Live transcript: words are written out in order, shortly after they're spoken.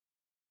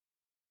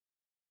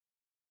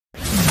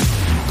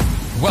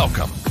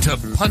Welcome to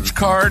Punch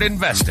Card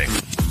Investing,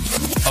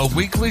 a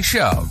weekly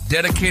show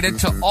dedicated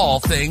to all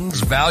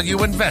things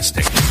value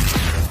investing.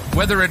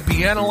 Whether it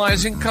be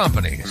analyzing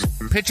companies,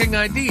 pitching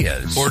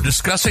ideas, or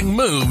discussing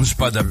moves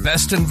by the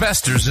best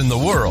investors in the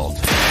world,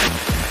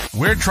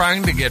 we're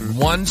trying to get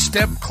one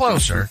step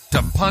closer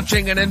to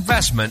punching an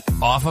investment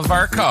off of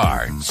our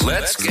cards.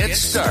 Let's get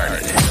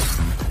started.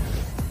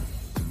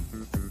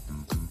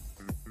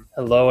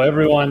 Hello,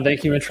 everyone.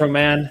 Thank you, Intro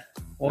Man.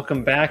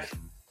 Welcome back.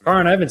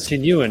 Karan, I haven't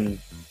seen you in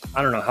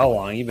I don't know how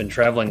long. You've been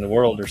traveling the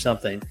world or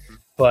something,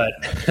 but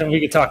we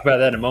could talk about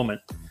that in a moment.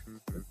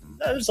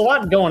 There's a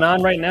lot going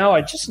on right now.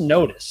 I just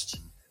noticed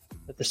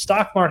that the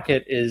stock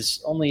market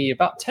is only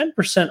about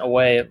 10%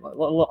 away, a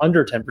little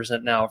under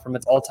 10% now from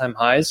its all-time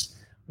highs,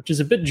 which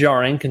is a bit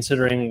jarring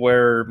considering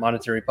where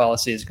monetary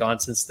policy has gone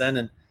since then.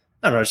 And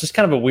I don't know, it's just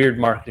kind of a weird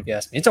market if you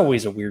ask me. It's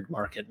always a weird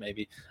market,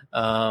 maybe. We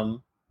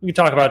can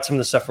talk about some of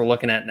the stuff we're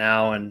looking at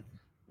now and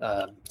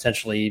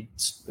potentially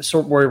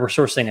where we're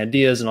sourcing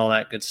ideas and all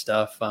that good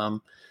stuff.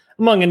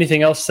 Among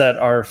anything else that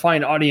our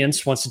fine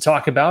audience wants to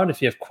talk about,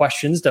 if you have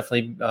questions,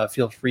 definitely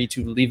feel free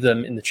to leave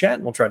them in the chat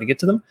and we'll try to get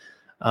to them.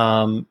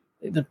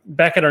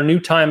 Back at our new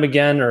time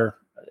again, or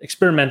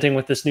experimenting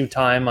with this new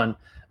time on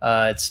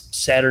it's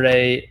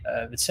Saturday.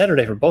 It's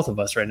Saturday for both of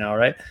us right now,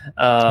 right?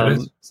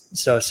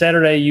 So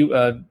Saturday,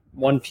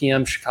 1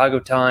 p.m. Chicago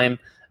time,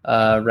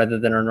 rather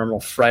than our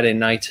normal Friday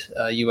night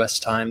U.S.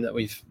 time that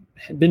we've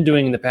been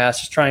doing in the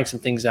past, just trying some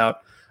things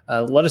out.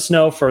 Let us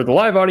know for the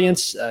live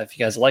audience if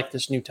you guys like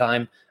this new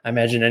time. I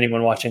imagine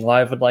anyone watching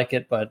live would like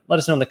it, but let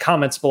us know in the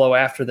comments below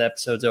after the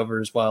episode's over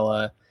as well.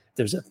 If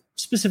there's a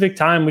specific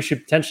time we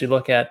should potentially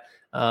look at.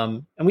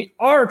 And we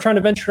are trying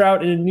to venture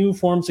out into new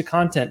forms of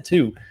content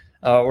too,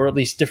 or at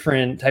least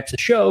different types of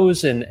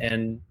shows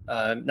and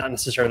not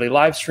necessarily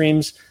live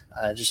streams.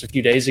 Just a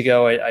few days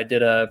ago, I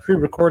did a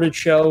pre-recorded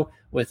show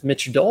with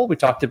Mitch Dole. We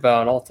talked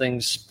about all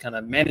things kind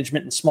of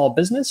management and small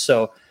business.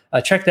 So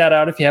check that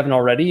out if you haven't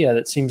already.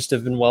 That seems to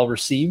have been well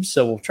received.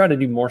 So we'll try to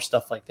do more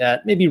stuff like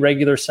that. Maybe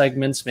regular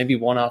segments, maybe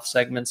one-off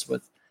segments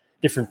with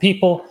different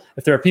people.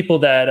 If there are people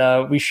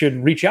that we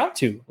should reach out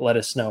to, let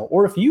us know.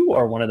 Or if you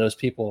are one of those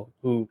people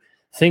who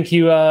think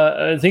you'd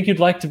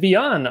like to be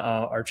on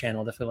our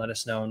channel, definitely let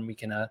us know and we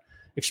can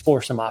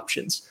explore some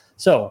options.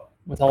 So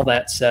with all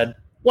that said,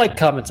 like,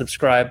 comment,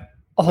 subscribe,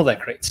 all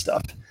that great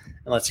stuff.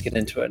 And let's get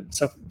into it.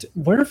 So,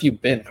 where have you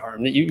been,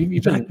 Karan?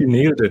 You've been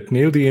nailed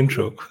the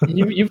intro.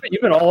 you've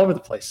been all over the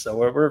place. So,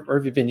 where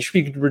have you been? You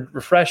should be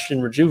refreshed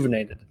and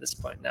rejuvenated at this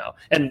point now.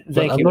 And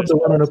thank you. I'm not the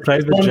one on a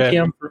private jet.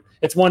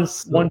 It's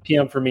 1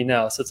 p.m. for me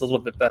now, so it's a little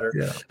bit better.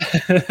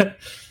 Yeah.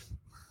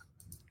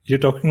 You're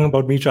talking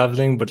about me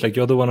traveling, but like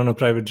you're the one on a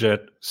private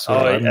jet. So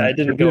I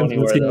didn't go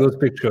anywhere. Seeing those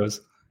pictures.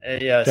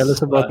 Yes. Tell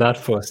us about that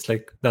first.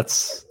 Like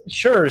that's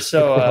sure.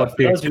 So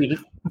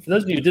for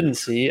those of you who didn't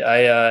see,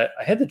 I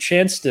had the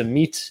chance to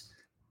meet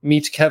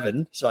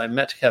Kevin. So I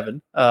met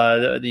Kevin,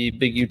 the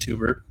big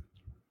YouTuber.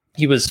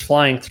 He was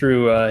flying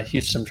through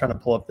Houston. I'm trying to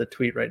pull up the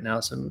tweet right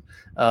now.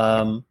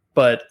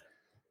 But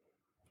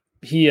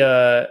he,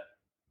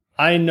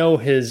 I know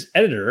his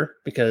editor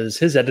because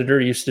his editor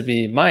used to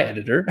be my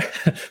editor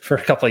for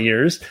a couple of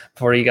years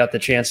before he got the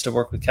chance to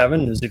work with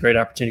Kevin. It was a great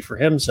opportunity for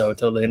him. So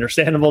totally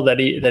understandable that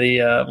he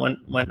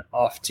went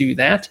off to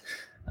that.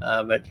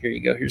 But here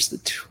you go. Here's the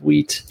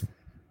tweet.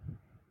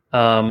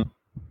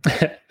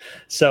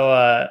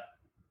 So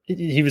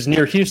he was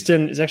near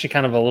Houston. It's actually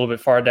kind of a little bit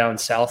far down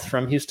south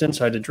from Houston.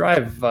 So I had to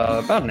drive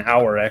about an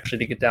hour actually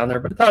to get down there,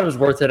 but I thought it was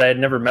worth it. I had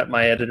never met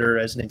my editor.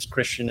 His name's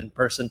Christian in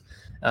person.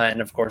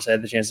 And of course I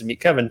had the chance to meet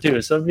Kevin too.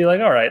 So I'd be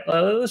like, all right,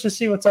 let's just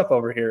see what's up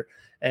over here.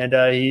 And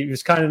he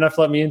was kind enough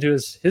to let me into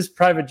his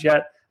private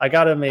jet. I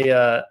got him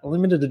a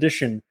limited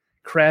edition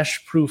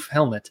crash-proof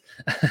helmet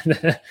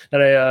that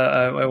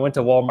I went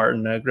to Walmart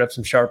and grabbed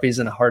some Sharpies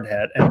and a hard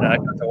hat and I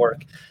got to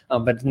work.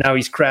 But now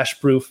he's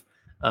crash-proof.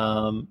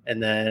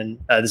 And then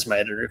this is my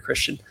editor,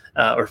 Christian,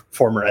 or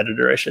former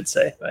editor, I should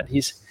say. But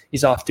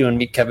he's off doing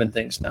Meet Kevin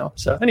things now.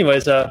 So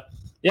anyways,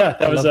 yeah,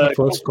 that was the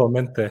first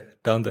comment there,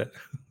 down there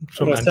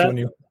from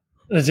Antonio.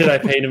 Did I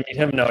pay to meet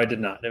him? No, I did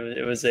not.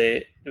 It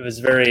was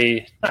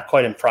very not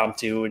quite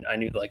impromptu. I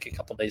knew like a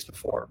couple days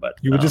before, but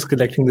you were just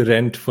collecting the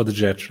rent for the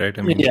jet, right?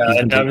 I mean,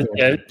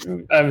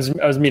 I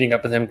was meeting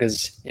up with him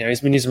because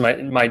he's been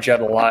using my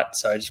jet a lot,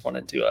 so I just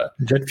wanted to.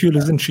 Jet fuel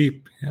isn't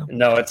cheap. Yeah.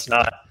 No, it's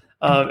not.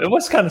 It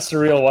was kind of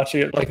surreal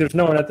watching it. Like there's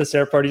no one at this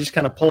airport. He just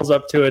kind of pulls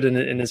up to it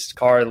in his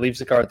car, leaves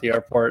the car at the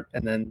airport,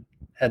 and then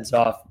heads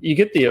off. You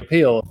get the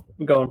appeal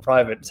of going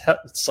private.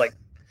 It's like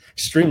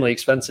extremely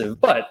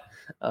expensive, but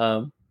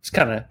it's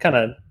kind of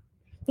a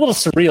little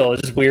surreal.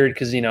 It's just weird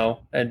because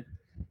and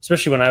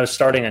especially when I was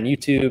starting on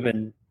YouTube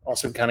and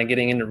also kind of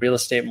getting into real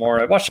estate more.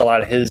 I watched a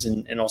lot of his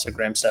and also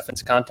Graham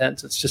Stephan's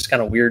content. So it's just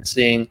kind of weird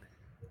seeing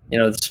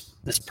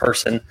this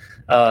person.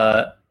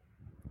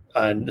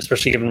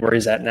 Especially given where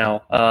he's at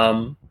now,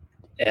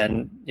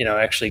 and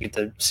actually get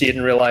to see it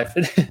in real life.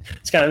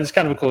 It's kind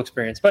of a cool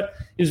experience. But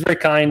he was very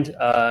kind,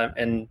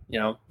 and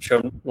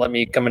let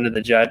me come into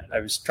the jet.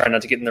 I was trying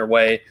not to get in their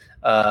way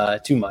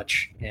too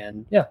much,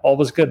 and yeah, all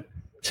was good.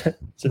 So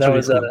that really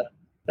was cool.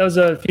 that was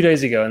a few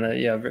days ago, and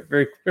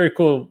very very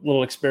cool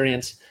little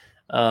experience.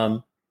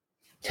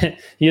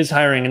 He is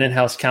hiring an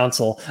in-house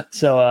counsel,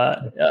 so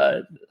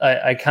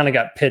I kind of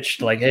got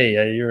pitched like, "Hey,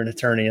 you're an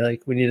attorney.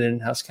 Like, we need an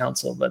in-house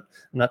counsel, but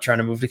I'm not trying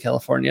to move to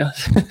California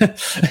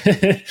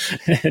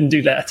and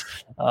do that."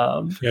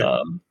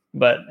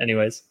 But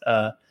anyways,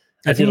 I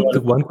think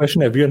the one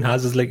question everyone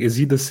has is like, is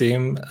he the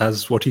same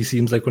as what he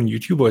seems like on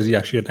YouTube, or is he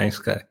actually a nice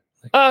guy?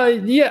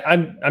 Yeah,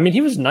 I mean,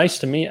 he was nice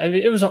to me. I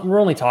mean, we're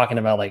only talking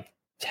about like,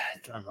 I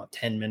don't know,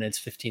 10 minutes,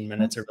 15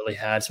 minutes I really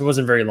had. So it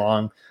wasn't very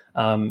long.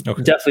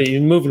 Definitely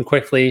moving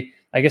quickly.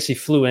 I guess he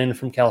flew in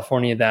from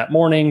California that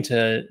morning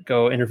to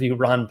go interview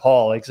Ron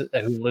Paul,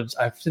 who lives,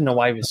 I didn't know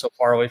why he was so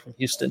far away from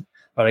Houston,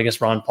 but I guess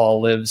Ron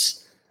Paul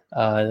lives,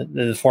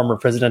 the former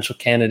presidential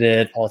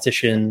candidate,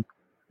 politician,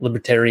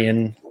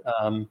 libertarian,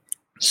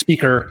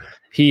 speaker.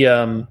 He,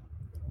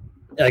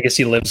 I guess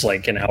he lives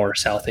like an hour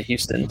south of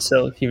Houston.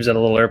 So he was at a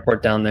little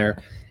airport down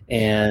there,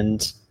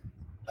 and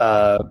he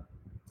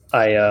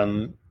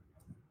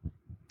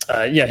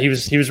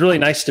was really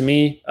nice to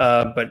me,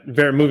 but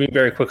moving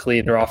very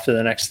quickly. They're off to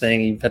the next thing.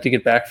 He had to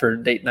get back for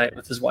date night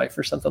with his wife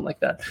or something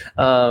like that.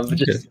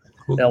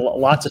 Cool.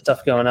 Lots of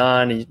stuff going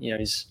on.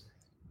 He's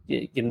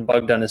getting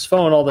bugged on his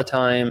phone all the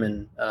time,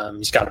 and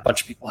he's got a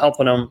bunch of people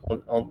helping him.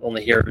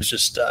 Only here it was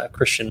just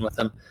Christian with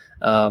him.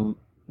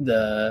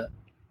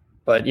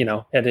 But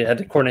had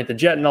to coordinate the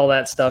jet and all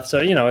that stuff. So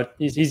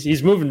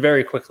he's moving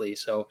very quickly.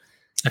 So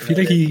I feel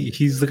like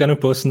he's the kind of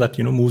person that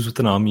moves with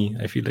an army.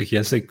 I feel like he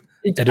has like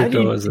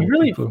editors.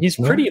 He's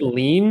pretty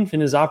lean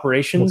in his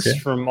operations,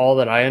 from all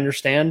that I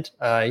understand.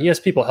 He has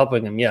people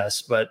helping him,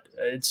 yes, but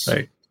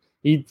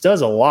he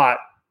does a lot.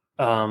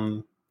 I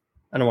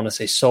don't want to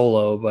say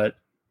solo, but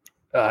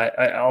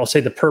I'll say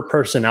the per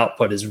person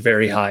output is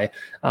very high,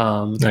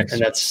 and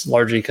that's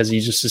largely because he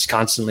just is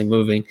constantly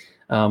moving,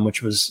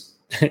 which was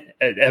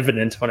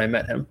evident when I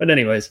met him. But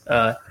anyways,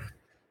 so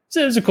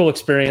it was a cool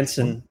experience,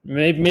 and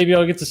maybe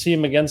I'll get to see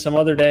him again some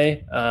other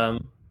day,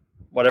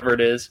 whatever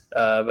it is.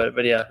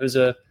 But yeah, it was.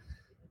 Did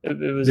he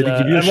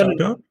give you a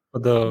shout out for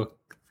the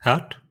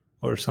hat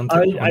or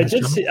something? I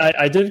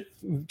did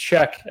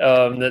check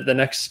the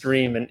next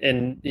stream,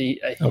 and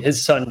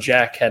his son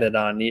Jack had it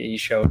on. He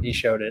showed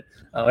it.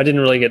 I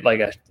didn't really get like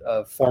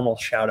a formal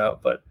shout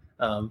out, but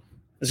I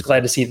was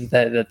glad to see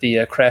that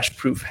the crash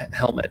proof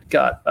helmet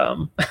got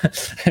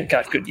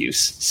good use.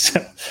 So,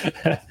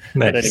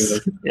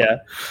 nice. Anyway,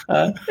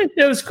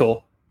 it was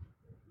cool.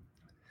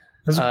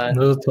 That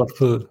was a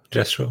thoughtful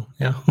gesture.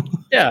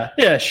 Yeah.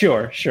 Yeah,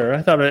 sure.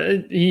 I thought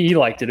he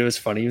liked it. It was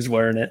funny. He was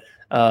wearing it.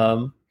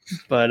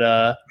 But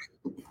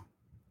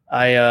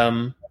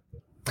I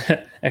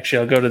actually,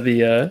 I'll go to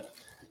the.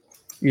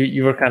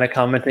 You were kind of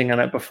commenting on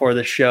it before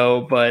the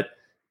show, but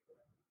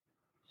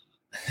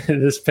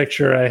this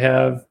picture I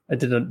have,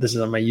 this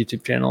is on my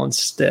YouTube channel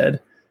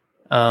instead,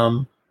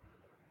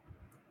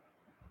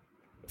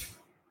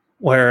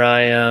 where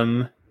I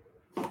am.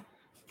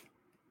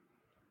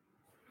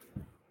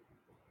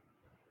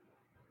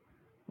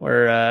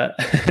 Where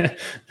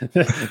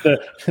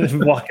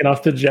walking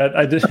off the jet.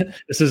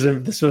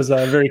 This was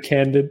very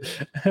candid.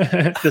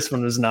 This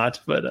one was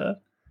not, but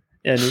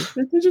and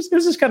it was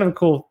just kind of a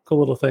cool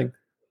little thing.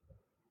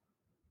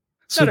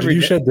 So did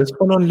you share this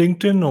one on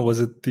LinkedIn, or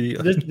was it the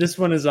this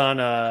one is on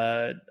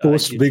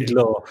Post Big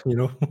Law,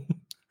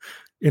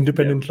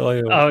 independent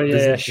lawyer? Oh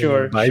yeah,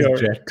 sure.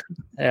 Jet.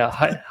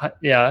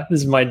 Yeah, this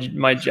is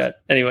my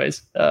jet.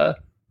 Anyways,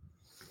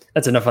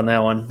 that's enough on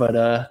that one.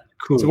 But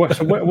cool. So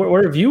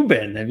where have you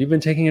been? Have you been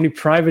taking any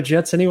private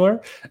jets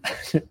anywhere?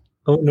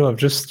 Oh no, I've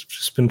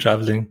just been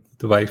traveling with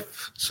the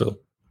wife. So,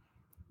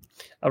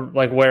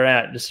 like where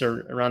at? Just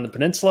around the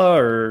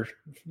peninsula, or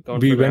going?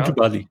 We went to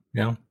Bali.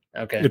 Yeah.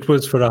 Okay. It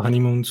was for our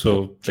honeymoon,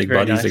 so like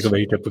Bali is like a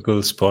very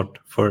typical spot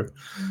for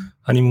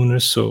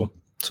honeymooners. So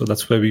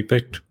that's where we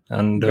picked,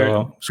 and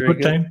it's a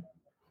good time.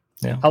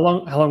 Yeah. How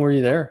long were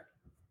you there?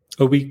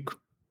 A week.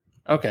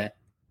 Okay.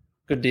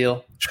 Good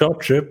deal. Short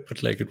trip,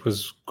 but like it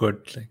was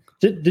good. Like.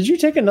 Did you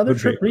take another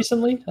trip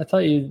recently? I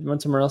thought you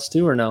went somewhere else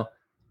too, or no?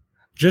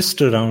 Just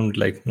around,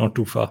 like not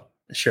too far.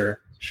 Sure.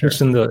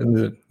 Just in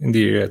the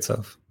area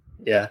itself.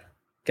 Yeah,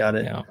 got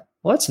it. Yeah.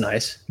 Well, that's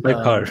nice. By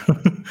car,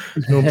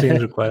 no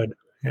planes required.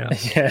 Yeah.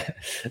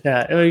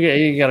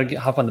 You gotta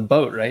hop on the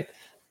boat, right?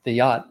 The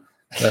yacht.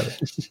 Well,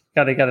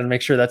 gotta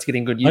make sure that's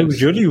getting good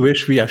use. I really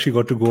wish we actually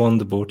got to go on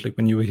the boat, like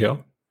when you were here.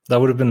 That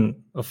would have been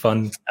a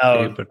fun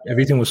day, but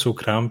everything was so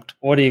cramped.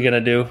 What are you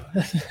going to do?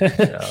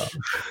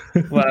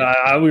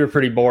 Well, we were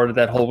pretty bored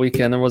that whole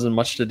weekend. There wasn't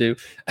much to do.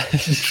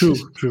 True.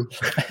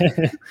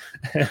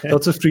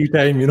 Lots of free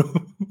time,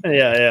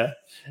 Yeah.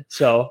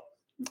 So,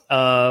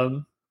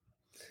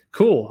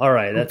 cool. All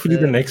right. Hopefully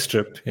the next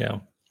trip. Yeah.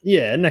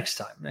 Yeah, next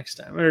time. I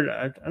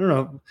don't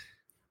know.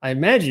 I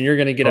imagine you're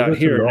going to get out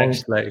here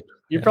next.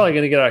 You're probably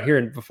going to get out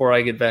here before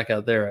I get back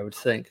out there, I would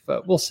think.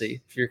 But we'll see.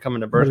 If you're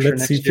coming to Berkshire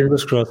next year.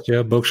 Fingers crossed.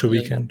 Yeah, Berkshire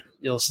weekend.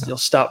 You'll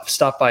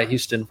stop by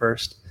Houston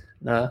first.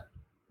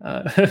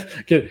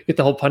 get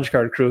the whole punch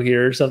card crew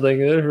here or something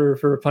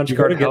for a punch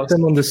card house. Get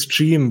them on the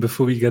stream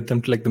before we get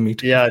them to like the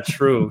meeting. Yeah,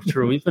 true.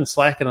 We've been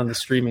slacking on the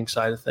streaming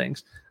side of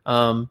things.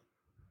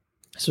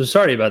 So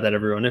sorry about that,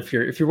 everyone. If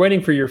you're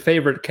waiting for your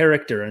favorite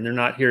character and they're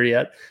not here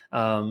yet,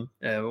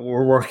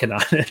 we're working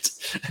on it.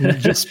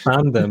 Just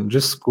spam them.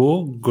 Just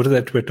go to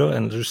their Twitter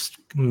and just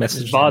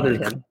message just bother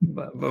them.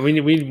 But we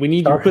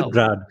need your help.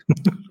 Brad.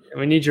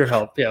 We need your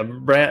help. Yeah,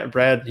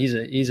 Brad.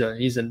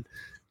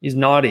 He's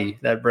naughty.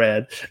 That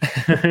Brad.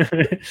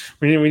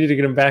 we need to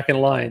get him back in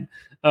line.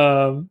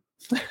 So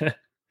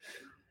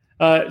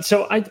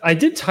I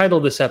did title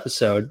this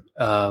episode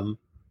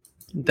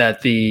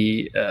that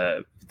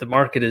the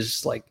market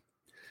is like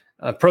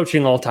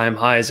approaching all-time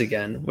highs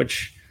again,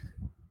 which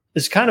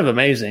is kind of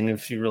amazing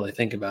if you really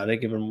think about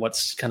it, given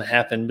what's kind of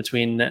happened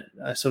between.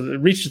 So it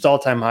reached its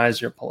all-time highs.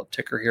 Here, pull up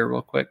ticker here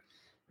real quick.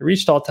 It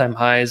reached all-time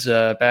highs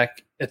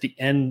back at the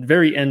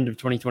very end of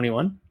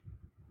 2021.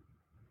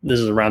 This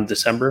is around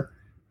December.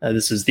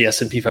 This is the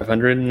S&P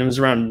 500, and it was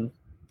around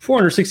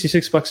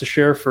 $466 a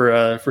share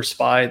for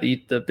SPY,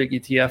 the big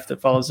ETF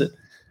that follows it.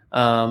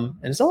 And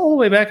it's all the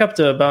way back up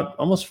to about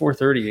almost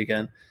 430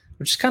 again,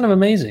 which is kind of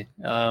amazing.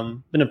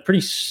 Been a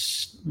pretty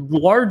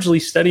largely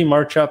steady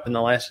march up in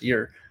the last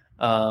year,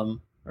 or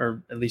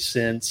at least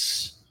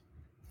since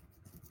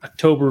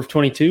October of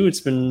 22.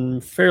 It's been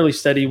fairly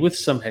steady with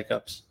some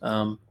hiccups.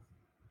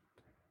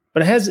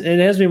 But it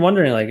has me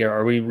wondering, like,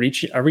 are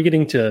we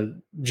getting to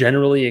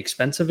generally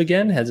expensive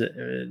again? Has it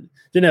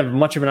didn't have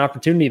much of an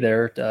opportunity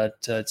there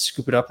to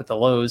scoop it up at the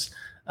lows?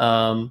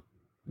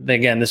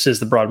 Again, this is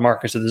the broad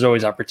market, so there's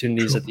always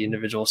opportunities at the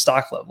individual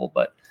stock level.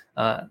 But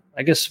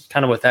I guess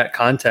kind of with that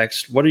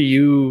context, what are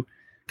you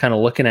kind of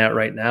looking at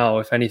right now,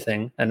 if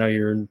anything? I know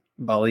you're in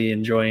Bali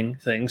enjoying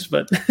things,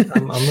 but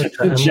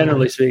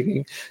generally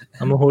speaking,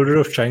 I'm a holder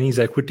of Chinese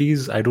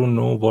equities. I don't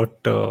know what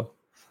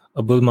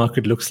a bull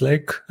market looks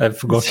like. I've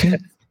forgotten.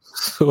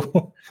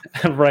 So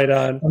right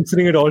on. I'm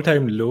sitting at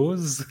all-time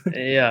lows.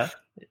 Yeah.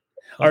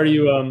 Are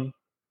you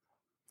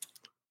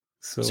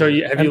So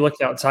have you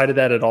looked outside of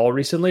that at all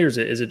recently, or is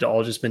it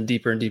all just been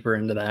deeper and deeper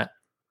into that?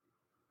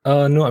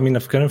 No, I mean,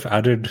 I've kind of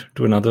added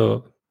to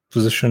another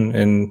position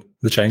in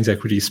the Chinese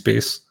equity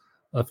space.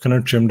 I've kind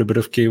of trimmed a bit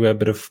of KWay, a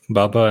bit of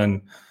Baba,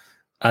 and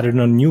added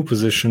a new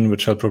position,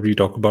 which I'll probably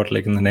talk about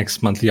like in the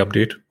next monthly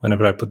update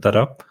whenever I put that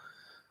up.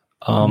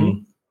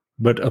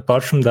 But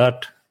apart from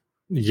that,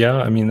 yeah,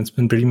 I mean, it's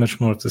been pretty much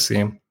more of the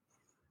same.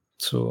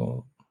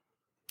 So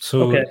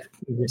okay.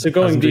 So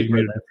going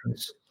deeper,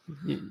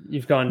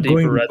 you've gone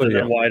deeper rather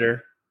than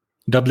wider.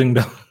 Doubling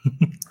down.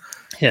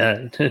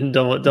 Yeah,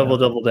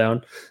 double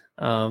down.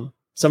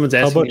 Someone's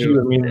asking. How about you?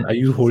 I mean, are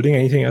you holding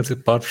anything else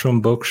apart from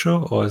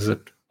Berkshire, or is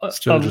it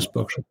still just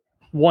Berkshire?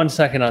 1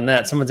 second on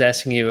that. Someone's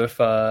asking you if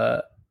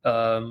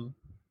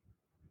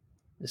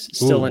it's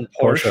still in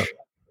Porsche.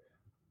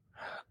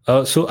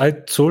 So I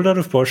sold out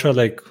of Porsche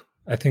like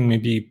I think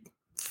maybe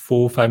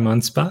 4 or 5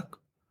 months back,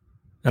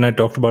 and I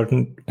talked about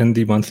it in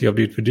the monthly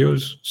update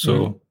videos.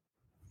 So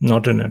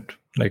not in it.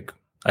 Like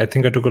I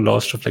think I took a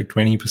loss of like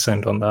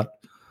 20% on that.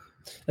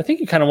 I think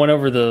you kind of went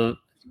over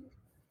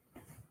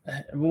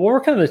what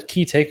were kind of the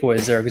key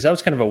takeaways there? Because that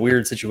was kind of a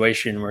weird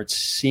situation where it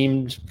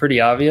seemed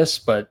pretty obvious,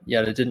 but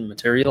yet it didn't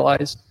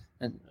materialize.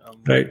 And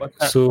right. What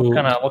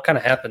kind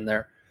of happened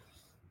there?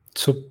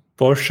 So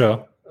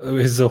Porsche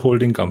is a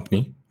holding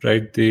company,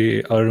 right?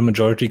 They are a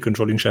majority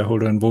controlling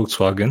shareholder in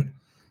Volkswagen,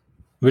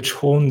 which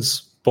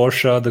owns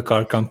Porsche, the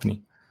car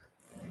company.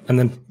 And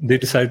then they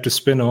decided to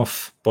spin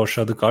off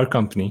Porsche, the car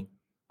company,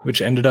 which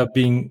ended up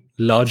being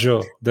larger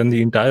than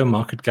the entire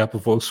market cap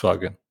of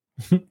Volkswagen.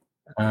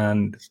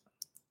 And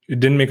it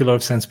didn't make a lot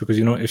of sense because,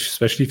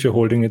 especially if you're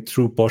holding it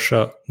through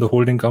Porsche, the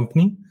holding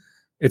company,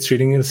 it's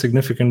trading at a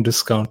significant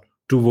discount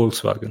to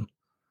Volkswagen.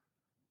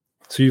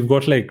 So you've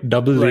got like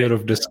double layer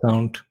of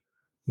discount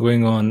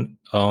going on.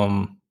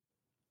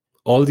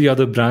 All the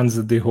other brands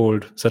that they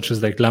hold, such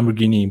as like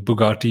Lamborghini,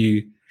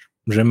 Bugatti,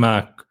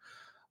 Rimac,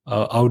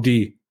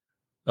 Audi,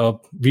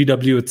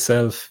 VW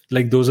itself,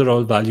 like those are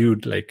all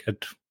valued like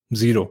at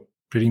zero,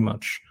 pretty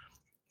much.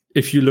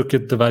 If you look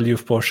at the value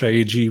of Porsche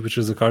AG, which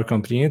is a car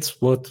company,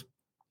 it's worth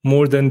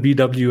more than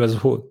VW as a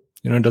whole.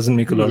 It doesn't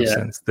make a lot of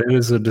sense. There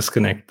is a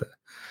disconnect there.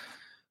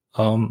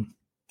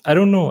 I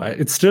don't know.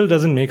 It still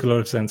doesn't make a lot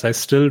of sense. I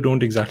still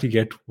don't exactly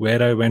get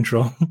where I went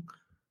wrong.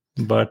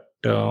 But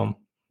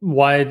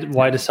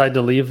why decide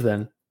to leave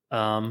then?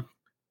 And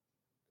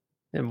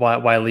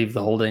why leave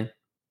the holding?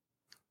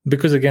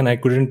 Because again, I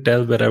couldn't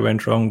tell where I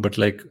went wrong. But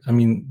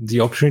the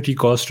opportunity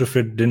cost of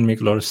it didn't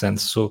make a lot of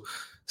sense. So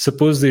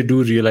suppose they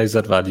do realize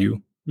that value,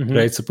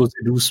 right? Suppose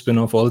they do spin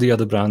off all the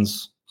other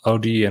brands,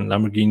 Audi and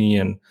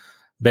Lamborghini and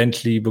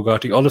Bentley,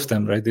 Bugatti, all of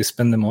them, right? They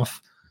spin them off.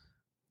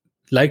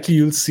 Likely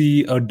you'll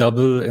see a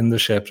double in the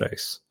share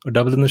price. A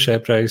double in the share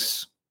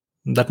price,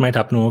 that might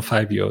happen over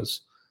 5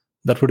 years.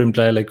 That would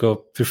imply like a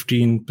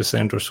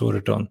 15% or so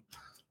return.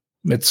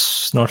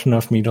 It's not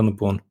enough meat on the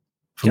bone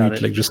for me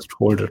to just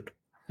hold it.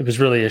 It was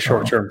really a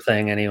short-term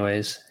thing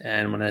anyways.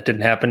 And when it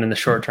didn't happen in the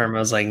short term, I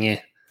was like, yeah.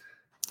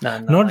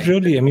 Not Not like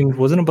really. I mean, it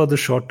wasn't about the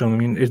short term. I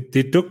mean,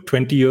 they took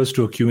 20 years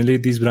to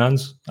accumulate these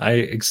brands.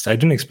 I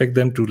didn't expect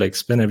them to like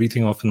spin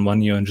everything off in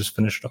 1 year and just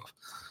finish it off.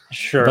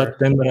 Sure. But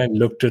then when I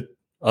looked at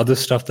other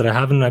stuff that I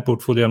have in my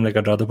portfolio, I'm like,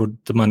 I'd rather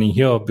put the money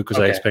here because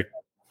I expect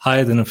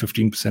higher than a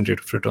 15% rate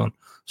of return.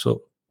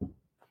 So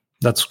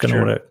that's kind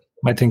of what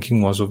my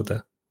thinking was over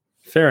there.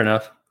 Fair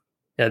enough.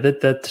 Yeah,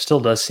 that still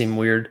does seem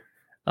weird.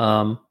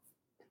 I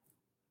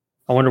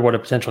wonder what a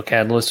potential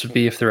catalyst would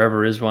be if there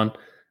ever is one.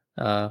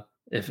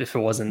 If it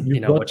wasn't,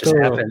 what just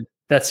happened.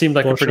 That seemed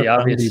like a pretty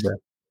obvious.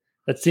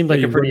 That seemed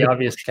like a pretty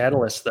obvious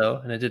catalyst, though,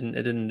 and it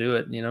didn't do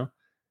it.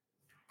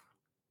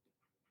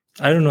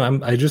 I don't know.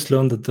 I just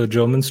learned that the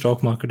German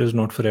stock market is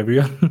not for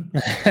everyone,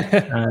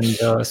 and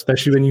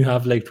especially when you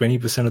have like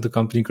 20% of the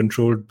company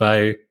controlled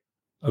by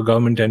a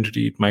government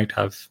entity, it might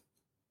have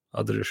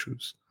other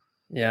issues.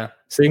 Yeah.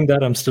 Saying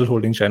that, I'm still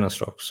holding China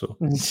stocks. So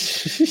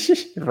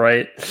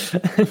right.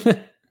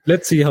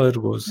 Let's see how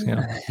it goes.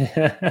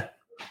 Yeah.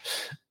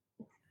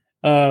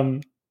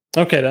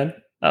 Okay then.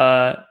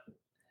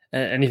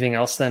 Anything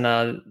else then?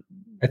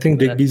 I think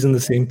Digby's in the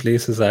same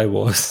place as I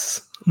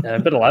was. Yeah,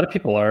 but a lot of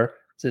people are.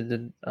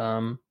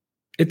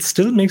 It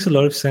still makes a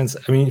lot of sense.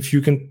 I mean, if you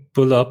can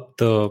pull up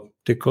the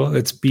ticker,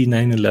 it's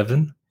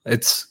P911.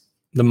 It's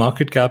the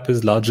market cap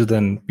is larger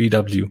than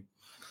VW.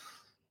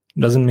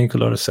 Doesn't make a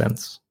lot of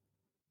sense.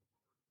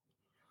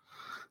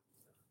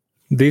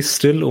 They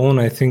still own,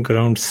 I think,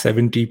 around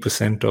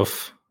 70%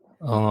 of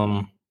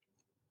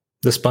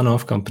the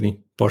spun-off company,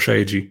 Porsche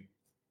AG.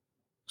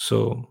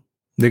 So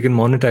they can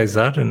monetize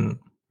that and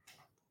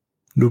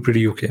do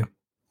pretty okay.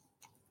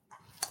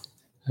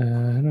 How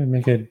do I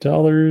make it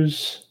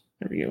dollars?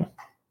 There we go.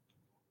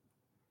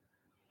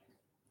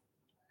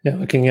 Yeah,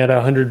 looking at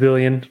 100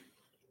 billion.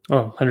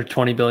 Oh,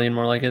 120 billion,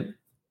 more like it.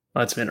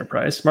 That's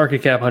enterprise.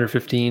 Market cap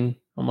 115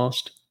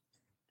 almost.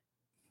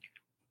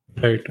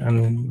 Right,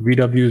 and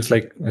VW is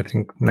like, I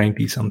think,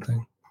 90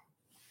 something.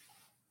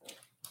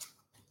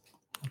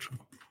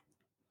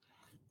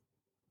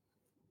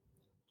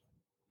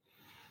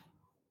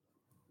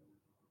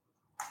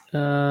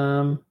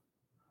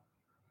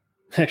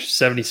 Actually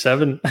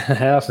 77 and a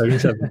half.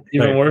 77.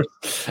 Even worse.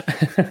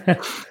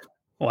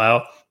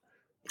 Wow.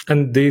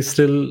 And they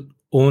still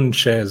own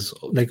shares,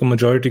 like a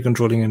majority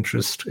controlling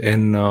interest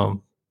in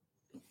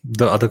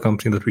the other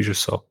company that we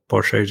just saw,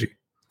 Porsche AG.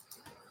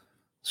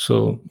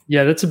 So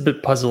yeah, that's a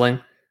bit puzzling.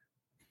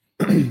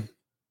 And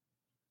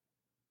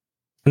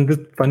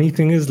the funny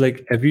thing is,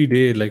 like every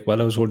day, like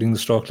while I was holding the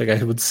stock, like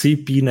I would see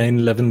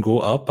P911 go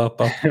up.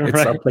 It's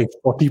right. up like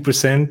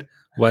 40%,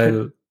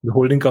 while the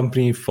holding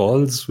company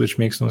falls, which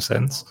makes no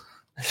sense.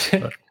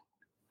 But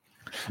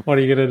what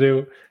are you gonna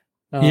do?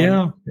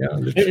 Yeah.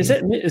 Is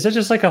it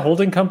just like a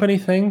holding company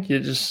thing?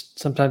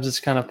 Sometimes it's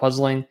kind of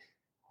puzzling.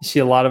 You see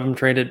a lot of them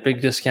trade at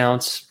big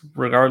discounts,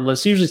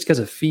 regardless. Usually it's because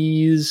of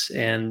fees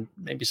and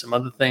maybe some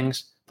other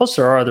things. Plus,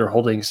 there are other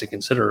holdings to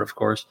consider, of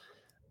course.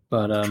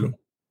 But True.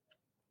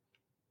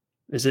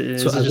 Is it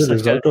as a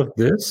result of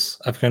this,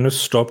 I've kind of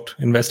stopped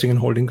investing in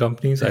holding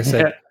companies. I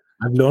said,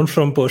 I've learned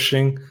from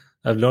Pershing,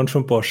 I've learned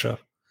from Porsche.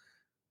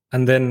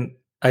 And then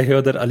I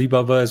hear that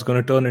Alibaba is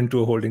going to turn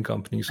into a holding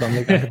company. So I'm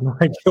like, I have no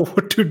idea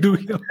what to do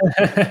here.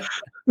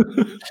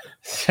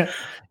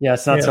 Yeah,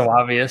 it's not so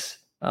obvious.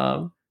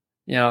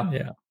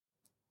 Yeah.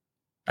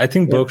 I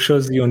think Berkshire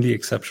is the only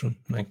exception.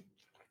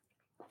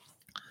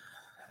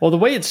 Well, the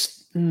way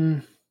it's...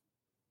 I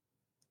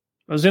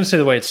was going to say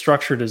the way it's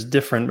structured is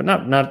different, but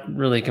not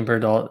really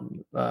compared to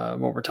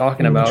what we're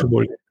talking about.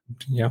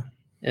 Yeah.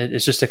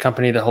 It's just a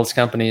company that holds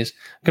companies.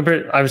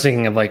 I was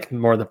thinking of like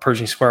more the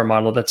Pershing Square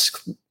model. That's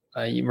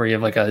where you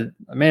have like a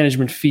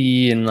management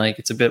fee and like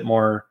it's a bit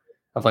more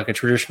of like a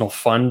traditional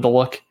fund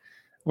look,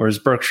 whereas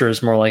Berkshire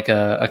is more like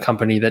a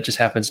company that just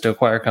happens to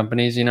acquire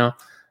companies,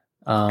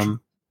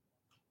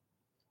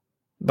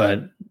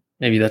 But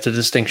maybe that's a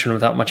distinction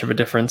without much of a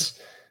difference,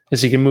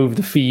 because you can move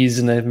the fees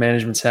and the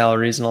management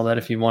salaries and all that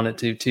if you wanted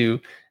to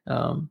too.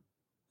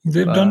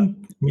 They've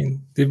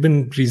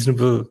been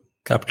reasonable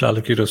capital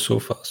allocators so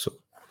far. So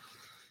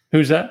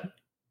who's that?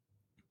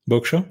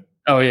 Berkshire.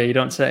 Oh yeah, you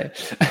don't say.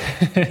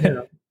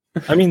 Yeah.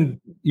 I mean,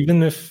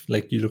 even if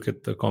like you look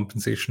at the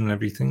compensation and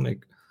everything,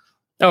 like.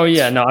 Oh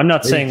yeah, no, I'm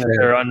not saying that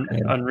they're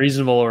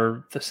unreasonable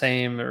or the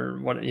same or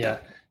what. Yeah,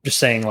 just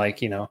saying like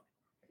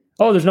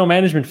there's no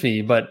management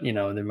fee, but they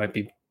might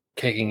be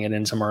kicking it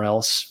in somewhere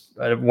else,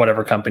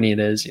 whatever company it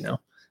is,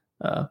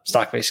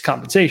 stock-based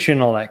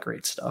compensation, all that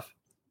great stuff.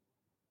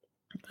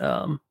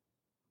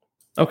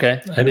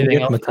 Okay. I didn't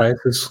get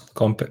Matthias's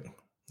comment.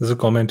 There's a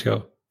comment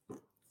here.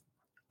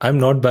 I'm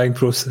not buying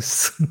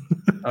Process.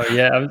 Oh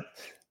yeah.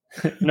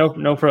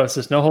 No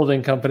Process, no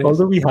holding companies.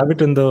 Although we have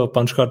it in the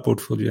punch card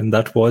portfolio, and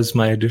that was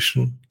my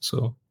addition.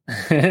 So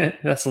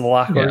that's the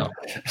lock word.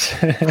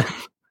 Yeah.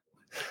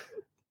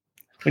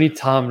 We need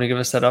Tom to give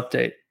us that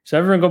update. So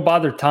everyone go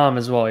bother Tom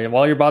as well.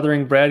 While you're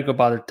bothering Brad, go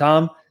bother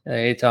Tom.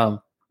 Hey, Tom,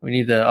 we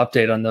need the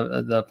update on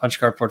the punch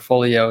card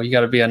portfolio. You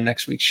got to be on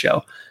next week's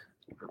show.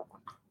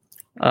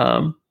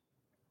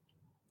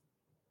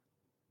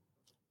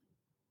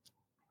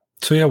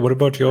 So yeah, what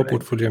about your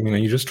portfolio? I mean, are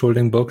you just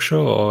holding Berkshire,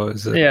 or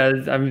is it? Yeah,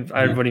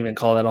 I wouldn't even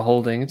call that a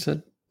holding. It's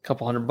a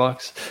couple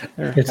 $100.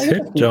 It's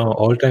hit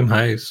all-time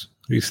highs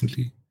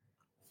recently.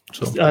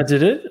 So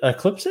did it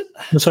eclipse it?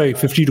 No, sorry,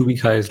 52-week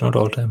highs, not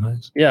all-time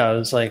highs. Yeah, I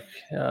was like,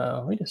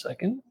 wait a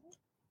second.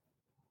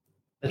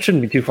 That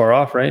shouldn't be too far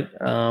off, right?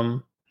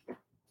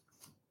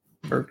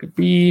 Berk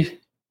B.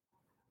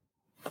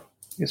 I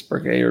guess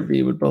Berk A or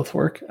B would both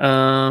work.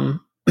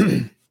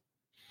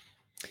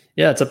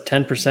 Yeah, it's up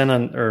 10%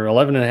 on, or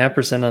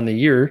 11.5% on the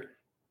year.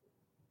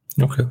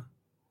 Okay.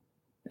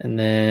 And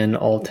then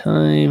all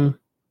time,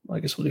 well, I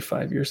guess we'll do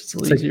 5 years. It's a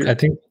little easier. I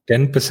think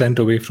 10%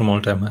 away from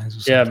all-time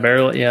highs. Yeah,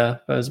 barely. Yeah,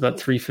 that was about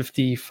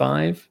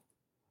 355.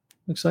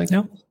 Looks like.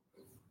 Yeah.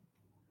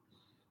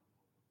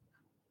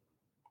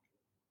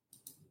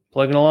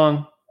 Plugging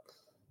along.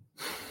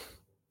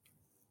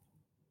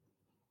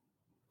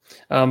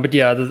 But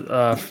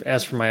yeah,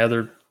 as for my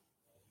other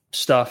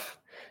stuff,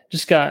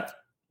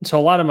 so a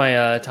lot of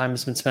my time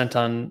has been spent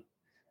on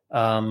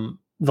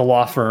the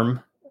law firm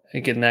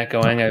and getting that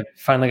going. I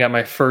finally got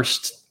my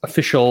first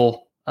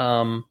official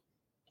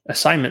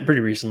assignment pretty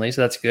recently,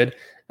 so that's good.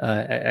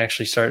 I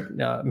actually start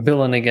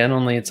billing again,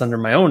 only it's under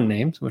my own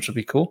name, which will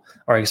be cool,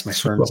 or I guess my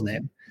firm's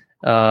name.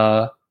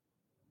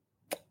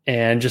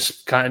 And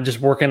just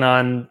working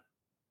on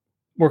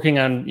letting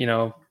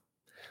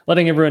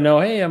everyone know,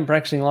 hey, I'm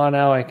practicing law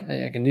now. I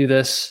can do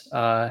this.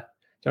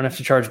 Don't have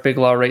to charge big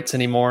law rates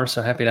anymore.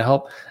 So happy to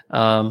help.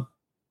 And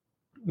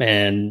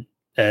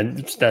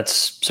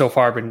that's so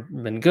far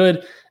been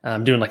good.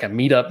 I'm doing like a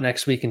meetup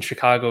next week in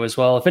Chicago as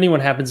well. If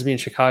anyone happens to be in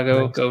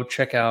Chicago, go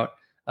check out.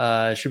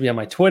 It should be on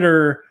my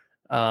Twitter.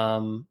 I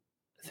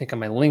think on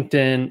my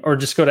LinkedIn, or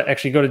just go to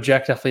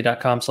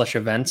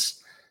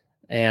jackduffley.com/events,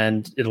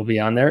 and it'll be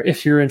on there.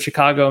 If you're in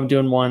Chicago, I'm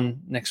doing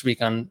one next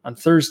week on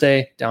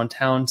Thursday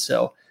downtown.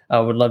 So I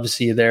would love to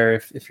see you there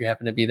if you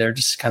happen to be there.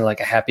 Just kind of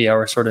like a happy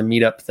hour sort of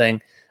meetup thing.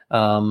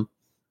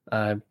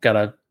 I've got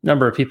a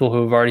number of people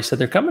who have already said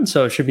they're coming,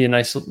 so it should be a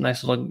nice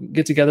little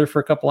get together for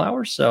a couple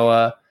hours.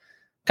 So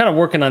kind of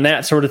working on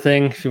that sort of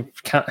thing. If you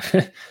count,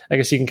 I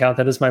guess you can count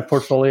that as my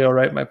portfolio,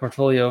 right? My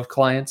portfolio of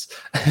clients.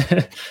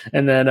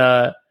 And then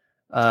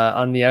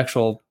on the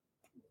actual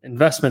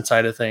investment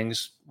side of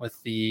things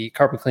with the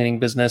carpet cleaning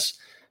business,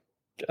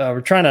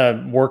 we're trying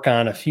to work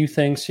on a few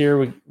things here.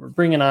 We're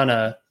bringing on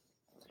we're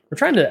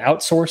trying to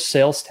outsource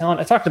sales talent.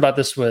 I talked about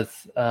this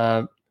with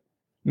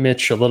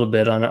Mitch a little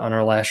bit on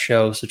our last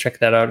show, so check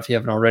that out if you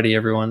haven't already,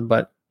 everyone.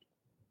 But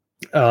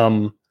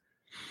we're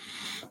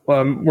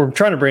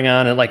trying to bring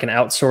on an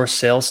outsourced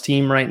sales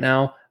team right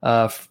now,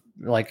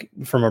 like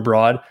from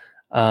abroad.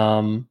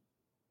 I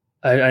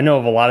know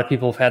of a lot of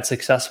people who've had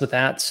success with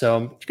that, so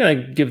I'm going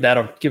to give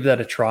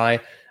that a try.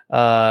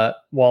 While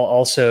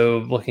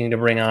also looking to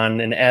bring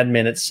on an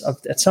admin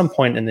at some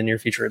point in the near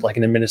future, like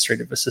an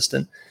administrative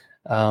assistant.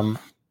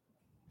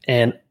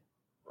 And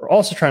we're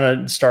also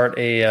trying to start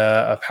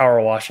a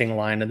power washing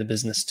line of the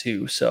business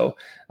too. So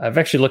I've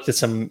actually looked at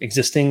some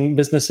existing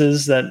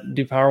businesses that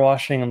do power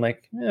washing. I'm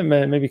like,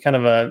 maybe kind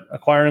of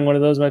acquiring one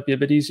of those might be a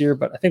bit easier,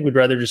 but I think we'd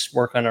rather just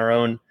work on our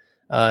own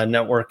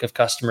network of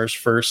customers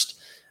first.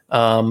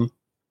 So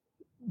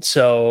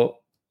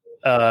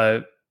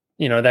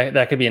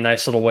that could be a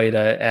nice little way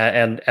to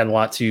add a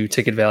lot to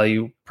ticket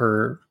value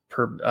per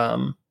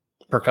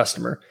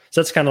customer.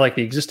 So that's kind of like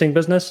the existing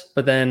business,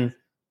 but then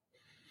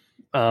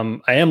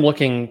I am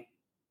looking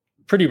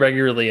pretty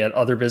regularly at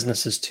other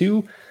businesses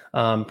too.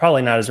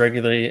 Probably not as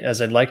regularly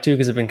as I'd like to,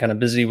 because I've been kind of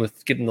busy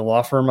with getting the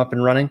law firm up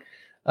and running.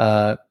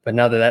 But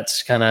now that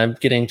that's kind of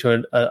getting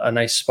to a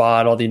nice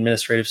spot, all the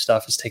administrative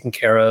stuff is taken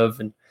care of,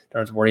 and don't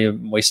have to worry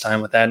and waste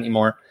time with that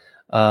anymore.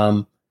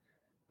 I'm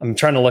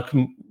trying to look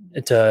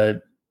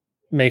to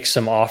make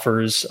some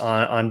offers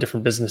on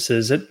different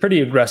businesses at pretty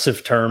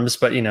aggressive terms,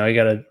 but you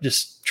got to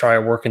just try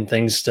working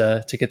things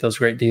to get those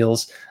great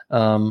deals.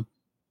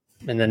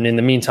 And then in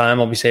the meantime,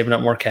 I'll be saving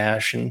up more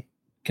cash and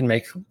can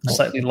make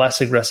slightly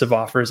less aggressive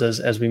offers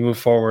as we move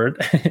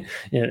forward.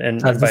 And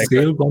has the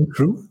sale gone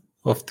through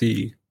of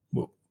the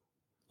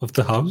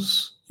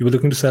house? You were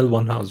looking to sell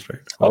one house, right?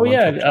 Oh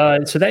yeah.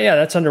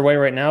 That's underway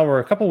right now. We're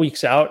a couple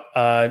weeks out.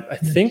 I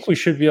think we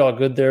should be all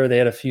good there. They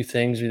had a few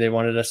things they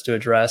wanted us to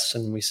address,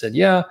 and we said,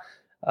 yeah.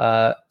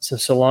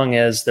 So long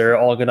as they're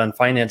all good on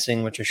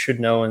financing, which I should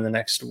know in the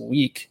next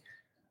week,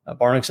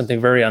 barring something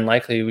very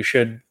unlikely, we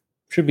should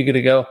be good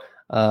to go.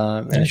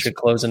 And it should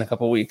close in a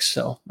couple of weeks.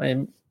 So I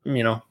don't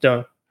want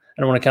to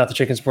count the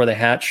chickens before they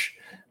hatch,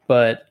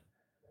 but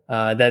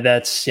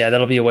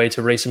that'll be a way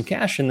to raise some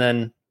cash, and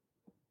then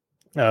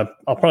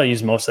I'll probably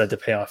use most of that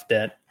to pay off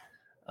debt.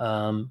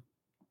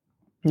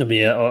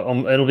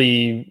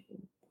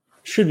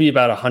 Should be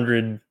about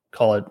 100,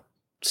 call it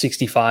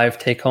 65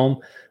 take home,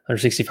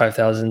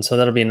 165,000. So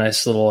that'll be a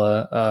nice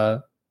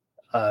little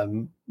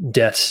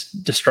debt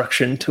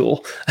destruction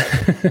tool.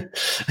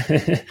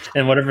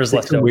 And whatever's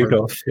left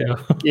over,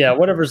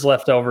 whatever's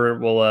left over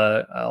will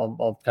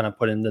I'll kind of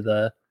put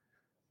into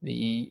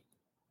the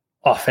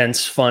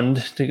offense fund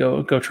to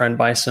go try and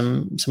buy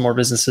some more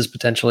businesses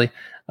potentially,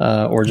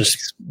 or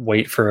just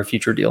wait for a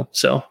future deal.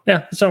 So yeah,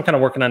 that's what I'm kind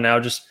of working on now.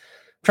 Just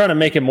trying to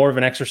make it more of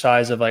an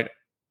exercise of like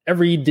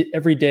every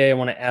day I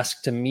want to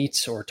ask to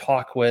meet or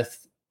talk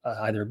with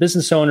either a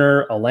business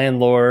owner, a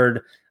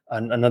landlord,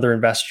 another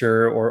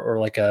investor, or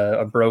like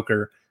a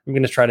broker. I'm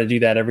going to try to do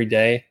that every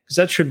day because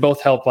that should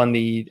both help on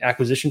the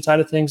acquisition side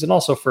of things and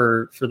also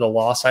for the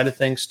law side of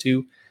things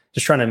too.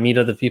 Just trying to meet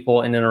other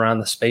people in and around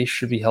the space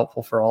should be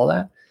helpful for all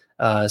that.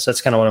 So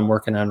that's kind of what I'm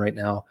working on right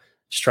now.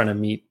 Just trying to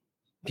meet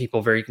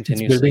people very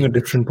continuously. It's building a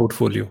different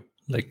portfolio,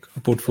 like a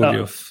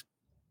portfolio of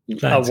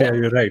clients. Yeah,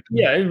 you're right.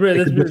 Yeah,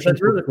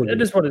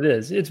 it is what it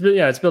is.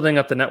 It's building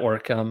up the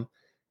network. And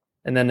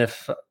then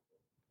if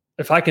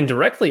I can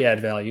directly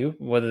add value,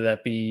 whether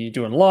that be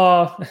doing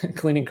law,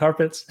 cleaning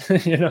carpets,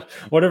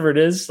 whatever it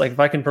is, like if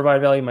I can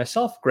provide value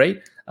myself,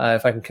 great.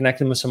 If I can connect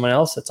them with someone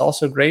else, that's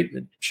also great.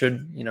 It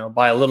should,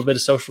 buy a little bit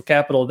of social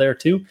capital there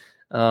too.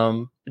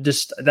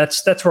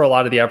 That's where a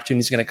lot of the opportunity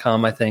is going to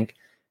come, I think,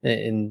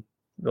 in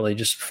really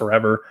just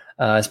forever,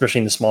 especially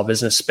in the small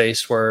business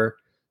space where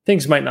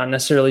things might not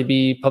necessarily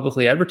be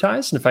publicly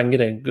advertised. And if I can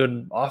get a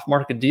good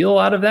off-market deal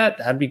out of that,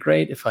 that'd be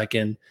great. If I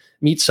can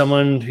meet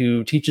someone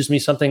who teaches me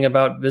something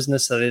about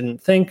business that I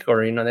didn't think,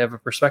 or, they have a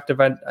perspective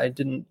I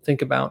didn't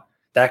think about,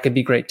 that could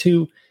be great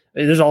too.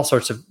 There's all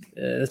sorts of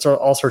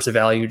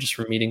value just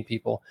from meeting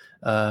people.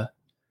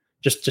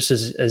 Just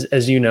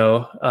as you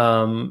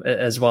know,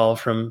 as well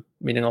from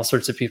meeting all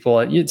sorts of people.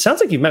 It sounds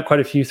like you've met quite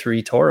a few through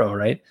eToro,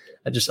 right?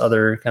 Just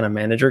other kind of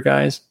manager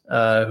guys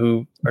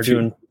who are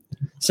doing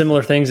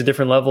similar things at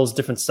different levels,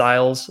 different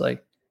styles.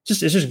 Like, it's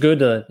just good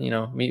to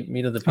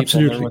meet other people,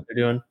 and learn what they're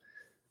doing,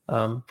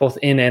 both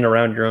in and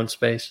around your own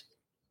space.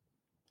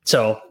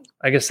 So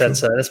I guess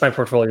that's my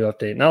portfolio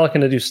update. Not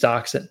looking to do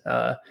stocks in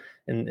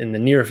the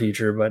near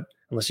future, but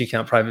unless you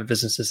count private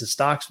businesses as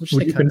stocks, which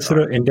would you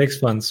consider index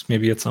funds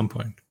maybe at some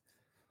point?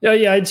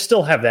 Yeah, I'd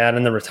still have that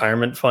in the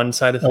retirement fund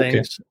side of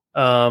things.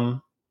 Okay.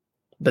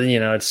 But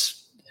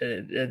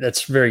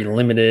that's very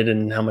limited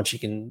in how much you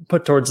can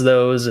put towards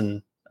those,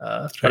 and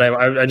but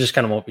I just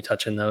kind of won't be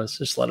touching those.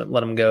 Just let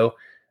them go.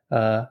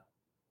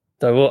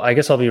 I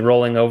guess I'll be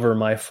rolling over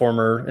my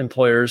former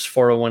employer's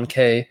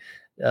 401k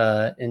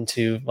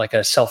into like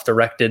a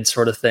self-directed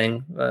sort of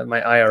thing.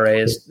 My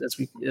IRA, as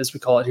we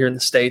call it here in the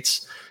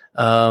States.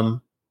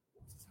 So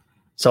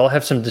I'll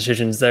have some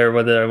decisions there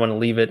whether I want to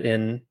leave it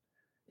in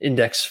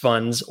index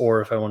funds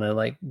or if I want to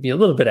like be a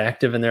little bit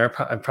active in there.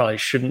 I probably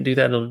shouldn't do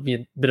that. It'll be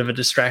a bit of a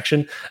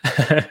distraction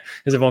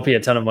because it won't be a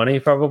ton of money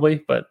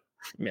probably, but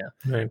yeah.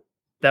 Right.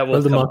 That will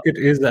the market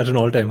is at an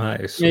all-time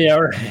high. So. Yeah,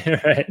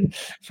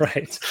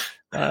 right.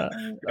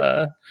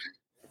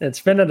 It's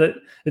been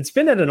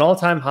at an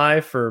all-time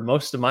high for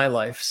most of my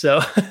life. So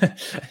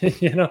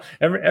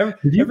every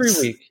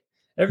week.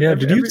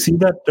 Did you see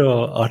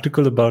that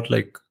article about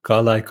like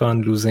Carl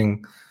Icahn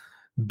losing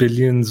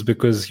billions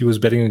because he was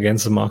betting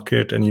against the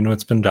market, and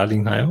it's been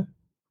rallying higher?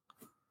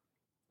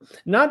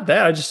 Not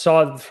that. I just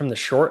saw from the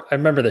short. I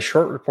remember the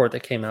short report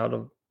that came out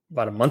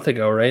about a month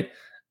ago, right?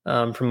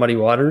 From Muddy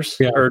Waters,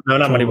 or no,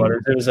 not Muddy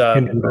Waters. It was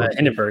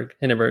Hindenburg.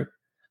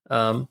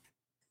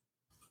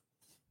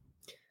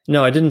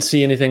 No, I didn't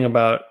see anything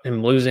about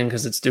him losing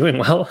because it's doing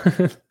well.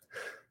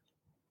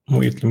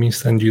 Wait, let me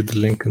send you the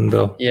link in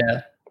the.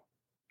 Yeah,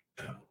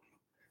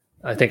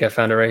 I think I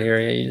found it right here.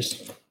 Yeah,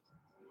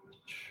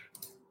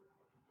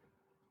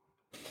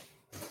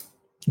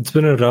 It's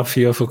been a rough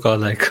year for Carl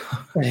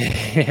Icahn.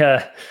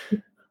 Yeah,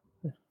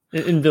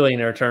 in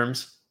billionaire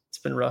terms, it's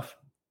been rough.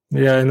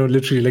 Yeah, I know.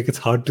 Literally, like it's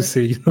hard to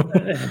say.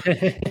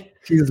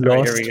 He's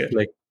lost.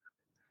 Like,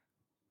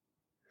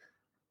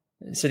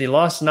 he said he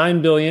lost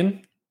 $9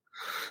 billion.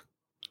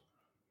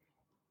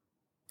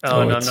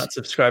 Oh no, I'm not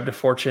subscribed to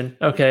Fortune.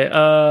 Okay,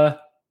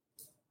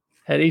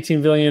 had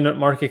 18 billion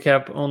market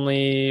cap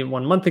only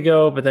 1 month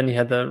ago, but then you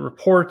had the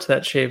report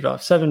that shaved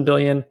off 7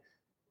 billion,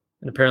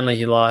 and apparently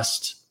he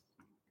lost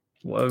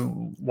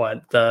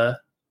the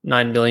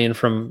 9 billion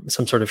from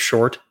some sort of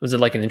short. Was it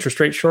like an interest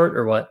rate short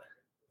or what?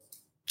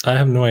 I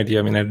have no idea.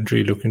 I mean, I didn't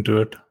really look into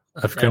it.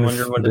 I've kind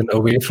of been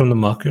away from the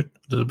market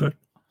a little bit.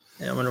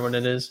 Yeah, I wonder what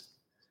it is.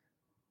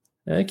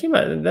 Yeah, it came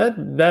out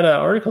that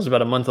article's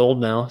about a month old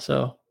now,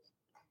 so.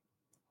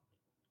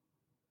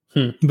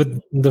 But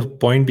the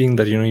point being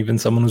that even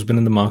someone who's been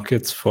in the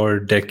markets for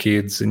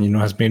decades and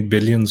has made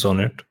billions on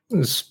it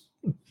is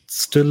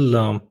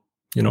still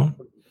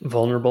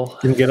vulnerable.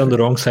 Can get on the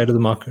wrong side of the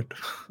market.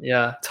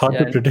 Yeah, it's hard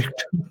to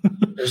predict.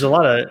 There's a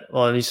lot of,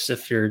 well, at least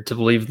if you're to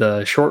believe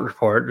the short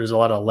report, there's a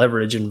lot of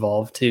leverage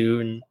involved too,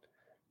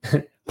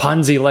 and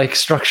Ponzi-like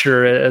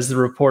structure, as the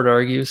report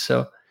argues.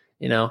 So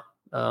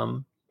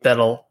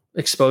that'll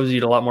expose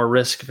you to a lot more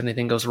risk if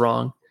anything goes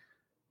wrong.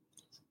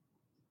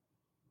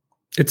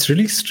 It's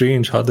really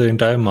strange how the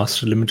entire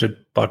master limited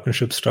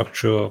partnership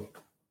structure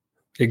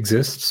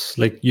exists.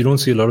 Like, you don't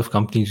see a lot of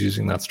companies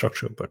using that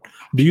structure, but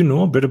do you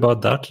know a bit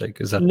about that? Like,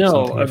 is that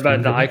no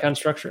about the Icahn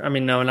structure? I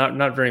mean, no,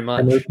 not very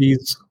much.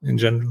 MLPs in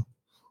general.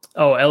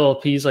 Oh,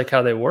 LLPs, like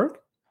how they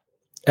work?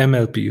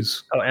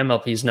 MLPs. Oh,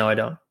 MLPs. No, I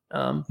don't.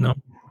 No.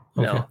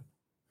 Okay. No.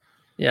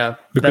 Yeah,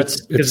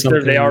 Because because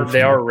they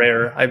are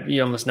rare.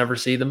 You almost never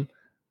see them.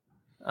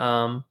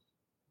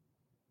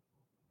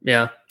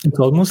 Yeah, it's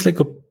almost like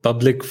a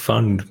public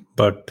fund,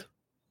 but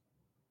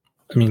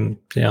I mean,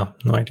 yeah,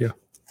 no idea.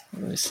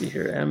 Let me see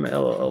here.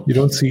 MLLP. You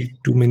don't see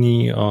too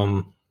many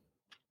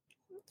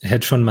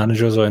hedge fund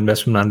managers or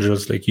investment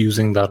managers like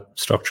using that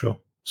structure.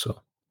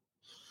 So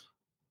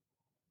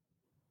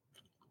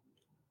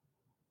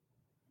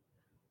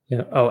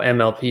yeah. Oh,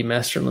 MLP,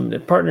 Master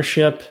Limited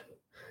Partnership.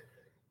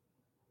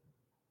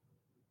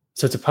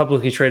 So it's a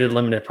publicly traded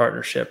limited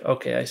partnership.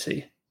 Okay, I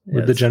see.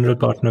 with the general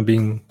partner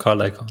being Carl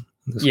Icahn.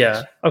 Yeah.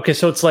 Case. Okay,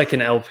 so it's like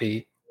an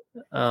LP.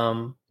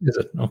 Is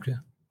it? Okay.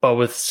 But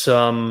with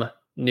some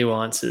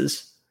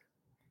nuances.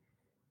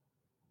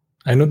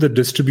 I know the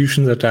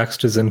distributions are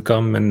taxed as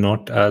income and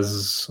not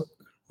as,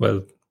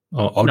 well,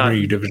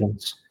 ordinary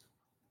dividends.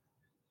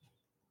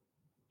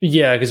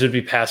 Yeah, because it would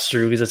be passed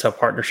through because that's how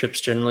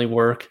partnerships generally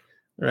work,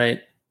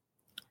 right?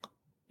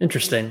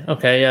 Interesting.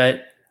 Okay, yeah,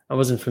 I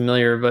wasn't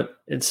familiar, but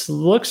it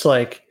looks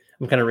like,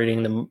 I'm kind of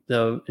reading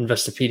the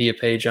Investopedia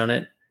page on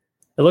it.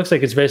 It looks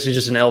like it's basically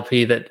just an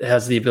LP that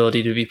has the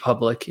ability to be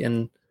public,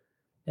 and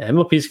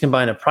MLPs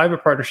combine a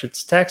private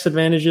partnership's tax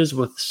advantages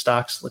with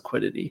stock's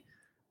liquidity.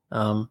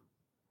 Because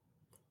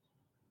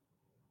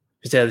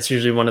that's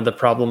usually one of the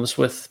problems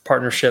with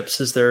partnerships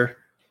is they're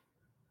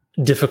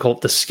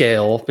difficult to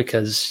scale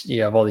because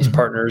you have all these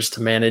partners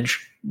to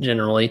manage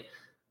generally.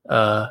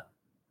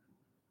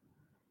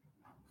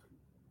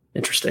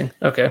 Interesting.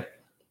 Okay.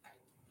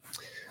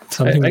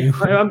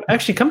 I'm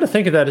actually, come to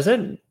think of that, is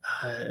that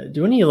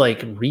do any like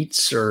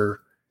REITs,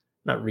 or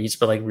not REITs,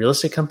 but like real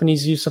estate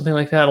companies use something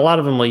like that? A lot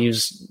of them will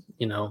use,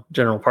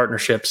 general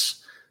partnerships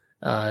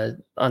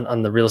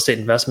on the real estate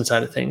investment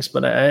side of things,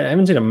 but I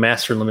haven't seen a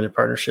master limited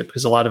partnership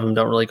because a lot of them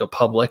don't really go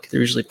public.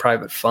 They're usually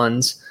private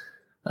funds,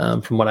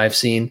 from what I've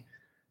seen.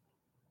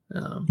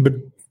 But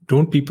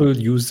don't people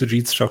use the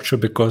REIT structure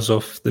because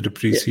of the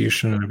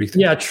depreciation and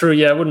everything? Yeah, true.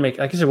 Yeah,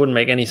 I guess it wouldn't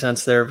make any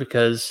sense there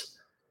because,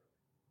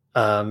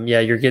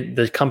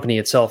 the company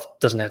itself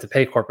doesn't have to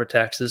pay corporate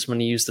taxes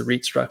when you use the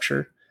REIT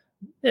structure.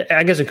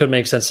 I guess it could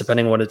make sense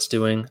depending on what it's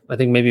doing. I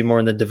think maybe more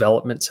in the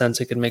development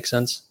sense, it could make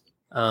sense.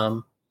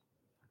 I'm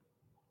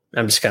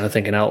just kind of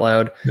thinking out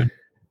loud. Yeah.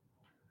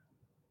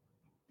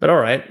 But all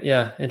right.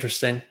 Yeah.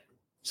 Interesting.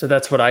 So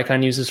that's what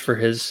Icahn uses for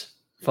his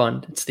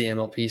fund. It's the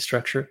MLP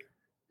structure.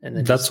 And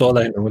then that's all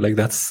I know. Like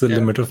that's the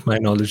limit of my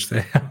knowledge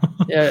there.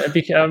 Yeah.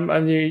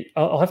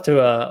 I'll have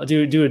to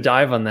do a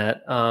dive on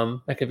that.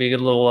 That could be a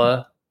good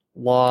little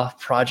law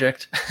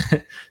project.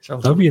 So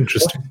that'd be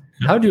interesting.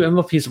 How do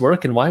MLPs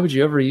work, and why would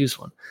you ever use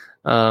one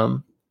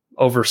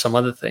over some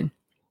other thing?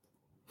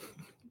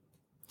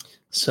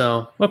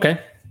 So, okay.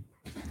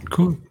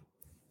 Cool.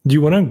 Do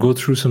you want to go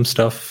through some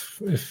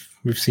stuff if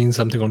we've seen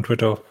something on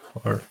Twitter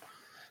or?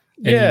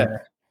 Yeah,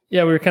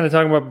 we were kind of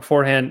talking about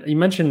beforehand. You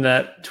mentioned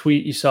that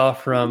tweet you saw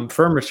from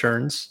Firm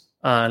Returns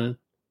on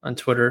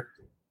Twitter.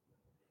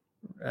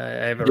 I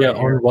have it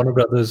on Warner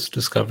Brothers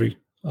Discovery.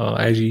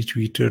 I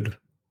retweeted.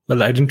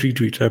 Well, I didn't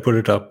retweet. I put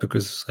it up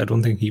because I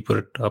don't think he put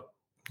it up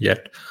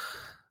yet.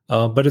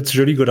 But it's a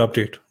really good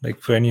update. Like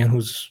for anyone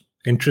who's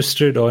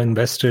interested or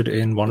invested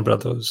in Warner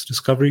Brothers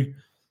Discovery,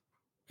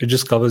 it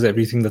just covers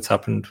everything that's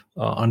happened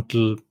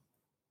until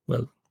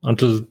the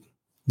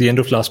end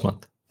of last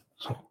month.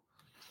 So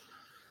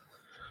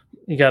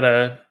you got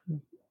a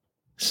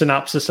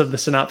synopsis of the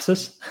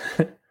synopsis?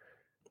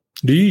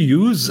 Do you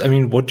use? I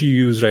mean, what do you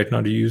use right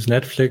now? Do you use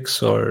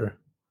Netflix or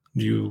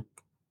do you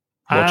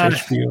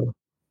watch HBO?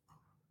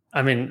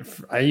 I mean,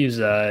 I use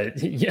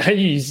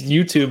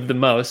YouTube the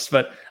most,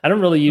 but I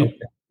don't really use. Okay.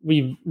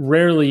 We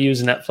rarely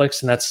use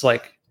Netflix, and that's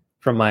like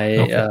from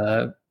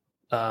my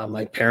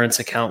my parents'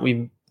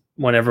 account.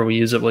 Whenever we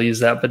use it, we'll use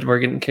that, but we're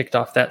getting kicked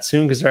off that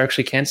soon because they're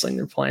actually canceling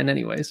their plan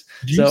anyways.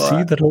 Do you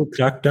see that whole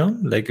crackdown?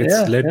 Like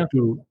it's led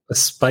to a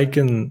spike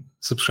in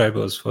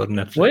subscribers for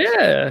Netflix. Well,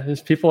 yeah,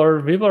 people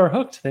are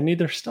hooked. They need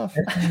their stuff.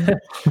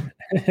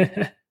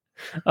 You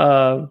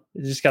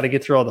just got to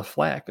get through all the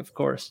flack, of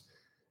course.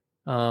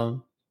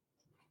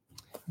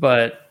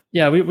 But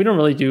yeah, we don't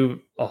really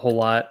do a whole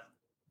lot.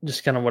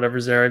 Just kind of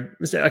whatever's there.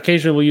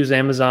 Occasionally we'll use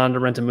Amazon to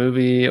rent a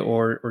movie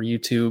or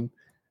YouTube.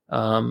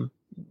 I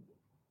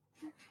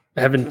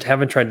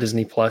haven't tried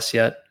Disney Plus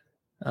yet.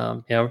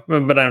 But I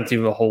don't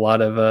do a whole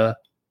lot of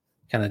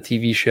kind of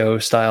TV show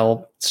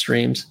style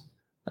streams.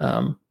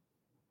 So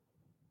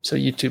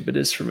YouTube it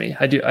is for me.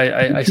 I do.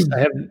 I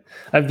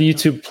have the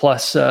YouTube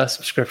Plus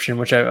subscription,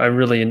 which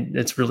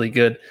it's really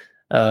good.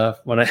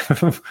 When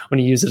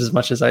you use it as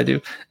much as I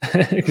do,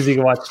 because you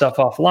can watch stuff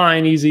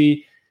offline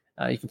easy.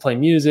 You can play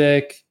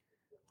music.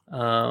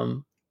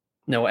 No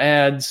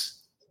ads.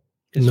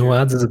 No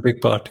ads is a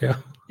big part. Yeah.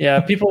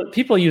 Yeah.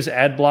 People use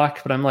ad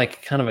block, but I'm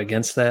like kind of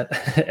against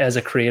that as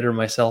a creator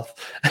myself.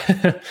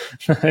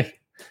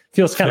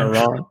 Feels kind of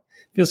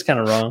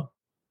wrong.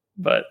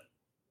 But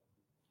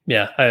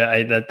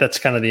yeah, that's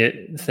kind of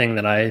the thing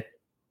that I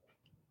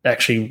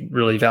actually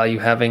really value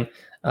having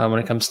when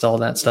it comes to all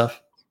that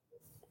stuff.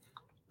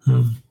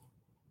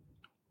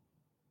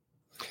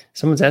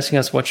 Someone's asking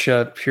us which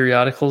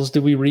periodicals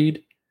do we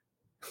read.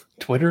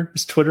 Twitter?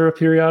 Is Twitter a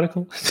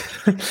periodical?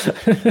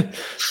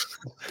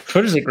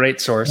 Twitter's a great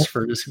source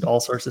for just all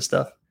sorts of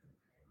stuff.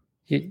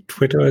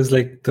 Twitter is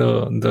like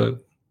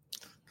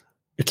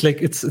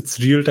it's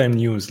real time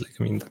news. Like,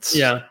 I mean, that's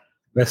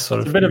best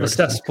sort it's of a bit of a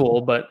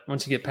cesspool, but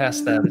once you get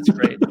past that, it's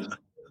great.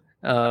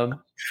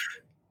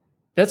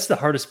 That's the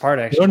hardest part,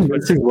 actually. You're not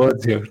mincing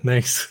words here.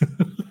 Nice.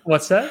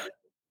 What's that?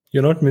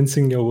 You're not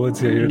mincing your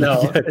words here.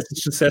 You're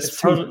it's just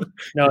cesspool.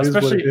 No,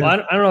 especially, I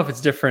don't know if it's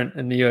different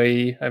in the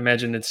UAE. I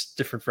imagine it's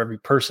different for every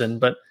person,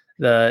 but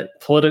the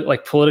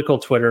political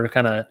Twitter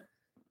kind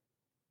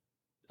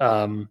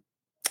of,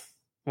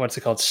 what's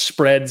it called?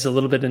 Spreads a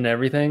little bit into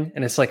everything.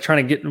 And it's like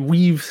trying to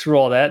weave through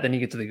all that. Then you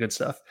get to the good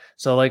stuff.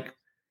 So like,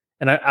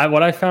 and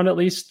what I found, at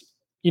least,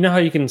 you know how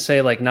you can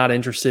say like not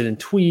interested in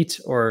tweet,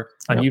 or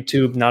on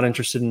YouTube, not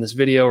interested in this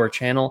video or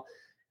channel.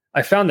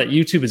 I found that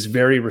YouTube is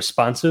very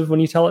responsive when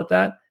you tell it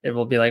that. It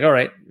will be like, all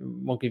right,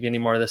 won't give you any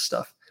more of this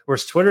stuff.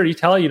 Whereas Twitter, you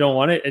tell it you don't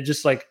want it. It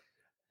just like,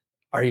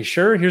 are you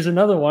sure? Here's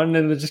another one.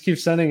 And it just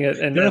keeps sending it.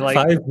 And then like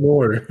 5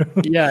 more.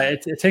 Yeah,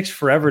 it takes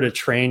forever to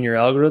train your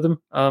algorithm.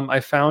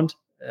 I found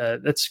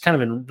that's kind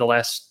of in the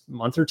last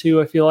month or two,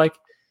 I feel like.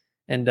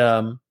 And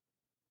there's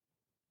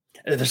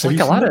like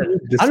a lot of,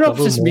 I don't know if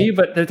it's just me,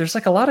 but there's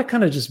like a lot of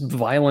kind of just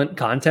violent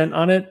content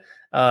on it.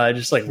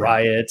 Just like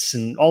riots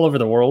and all over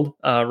the world,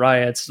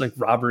 riots, like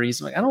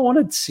robberies. I'm like, I don't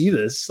want to see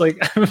this. Like,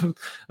 I'm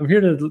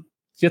here to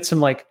get some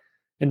like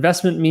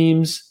investment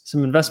memes,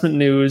 some investment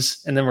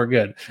news, and then we're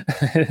good.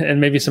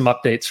 And maybe some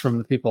updates from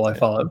the people I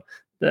follow.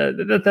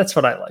 That's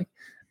what I like.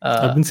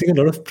 I've been seeing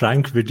a lot of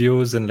prank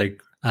videos and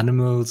like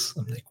animals.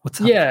 I'm like, what's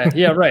happening?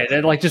 Yeah, right.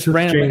 And like just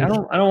randomly, I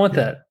don't want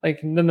that.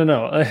 Like,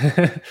 no.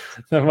 I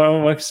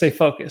want to stay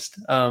focused.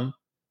 And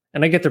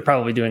I get they're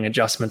probably doing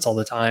adjustments all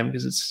the time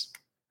because it's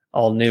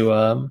all new,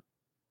 the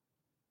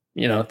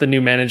new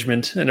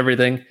management and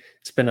everything.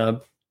 It's been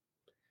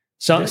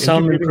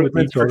some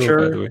improvements for sure.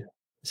 By the way.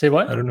 Say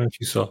what? I don't know if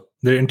you saw.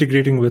 They're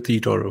integrating with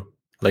eToro.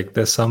 Like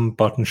there's some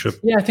partnership.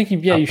 Yeah, I think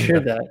you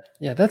shared that.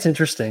 Yeah, that's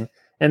interesting.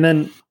 And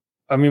then,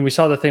 I mean, we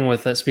saw the thing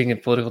with speaking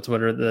of political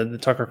Twitter, the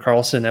Tucker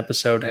Carlson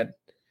episode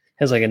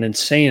has like an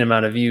insane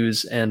amount of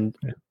views, and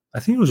I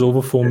think it was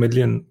over 4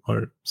 million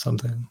or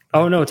something.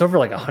 Oh no, it's over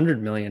like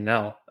 100 million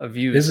now of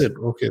views. Is it?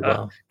 Okay,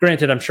 wow.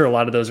 Granted, I'm sure a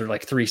lot of those are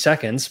like 3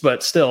 seconds,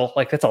 but still,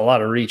 like that's a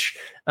lot of reach,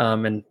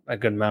 and a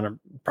good amount of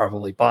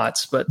probably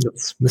bots. But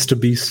that's Mr.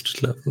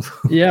 Beast level.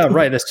 Yeah,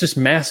 right. That's just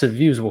massive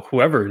views,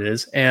 whoever it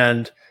is,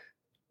 and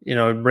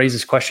it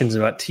raises questions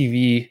about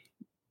TV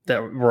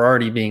that were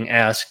already being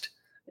asked,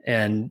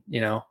 and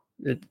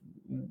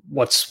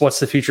what's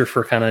the future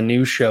for kind of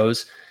news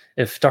shows.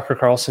 If Tucker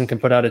Carlson can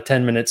put out a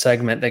 10-minute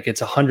segment that gets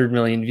 100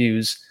 million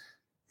views,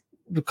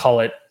 we'll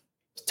call it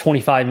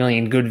 25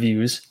 million good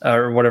views,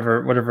 or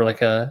whatever,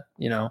 like or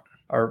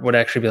would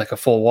actually be like a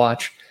full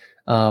watch.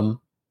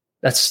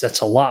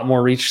 That's a lot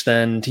more reach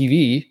than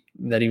TV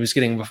that he was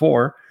getting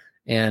before.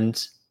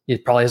 And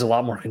it probably has a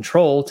lot more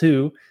control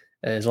too,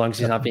 as long as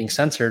he's not being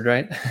censored.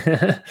 Right.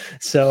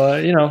 So,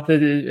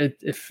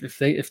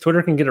 if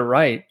Twitter can get it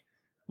right,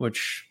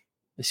 which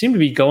they seem to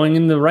be going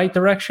in the right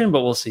direction,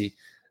 but we'll see.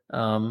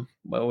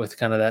 But with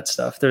kind of that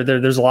stuff,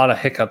 there's a lot of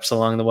hiccups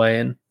along the way,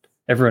 and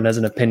everyone has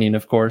an opinion,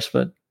 of course.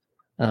 But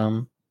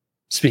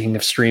speaking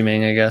of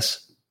streaming, I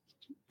guess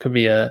could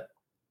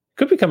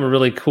become a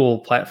really cool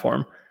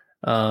platform.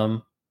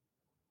 Elon's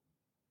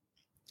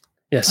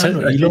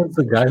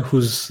the guy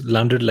who's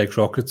landed like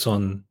rockets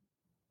on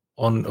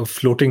a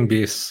floating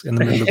base in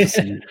the middle of the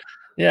sea.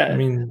 Yeah, I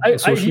mean,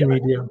 social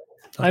media.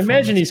 I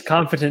imagine he's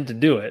confident to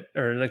do it,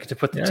 or like to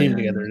put the team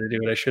together to do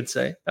it, I should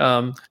say.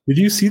 Did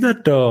you see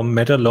that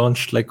Meta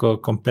launched like a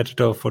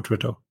competitor for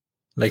Twitter,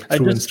 like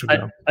through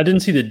Instagram? I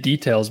didn't see the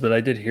details, but I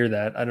did hear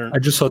that. I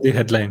just saw the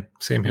headline.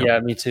 Same here.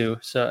 Yeah, me too.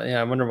 So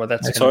yeah, I wonder what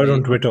that's. I saw it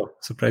on Twitter,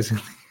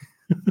 surprisingly.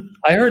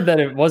 I heard that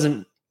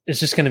it's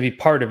just going to be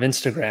part of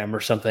Instagram or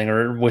something,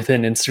 or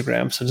within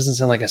Instagram. So it doesn't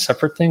sound like a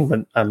separate thing,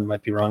 but I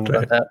might be wrong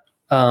about that.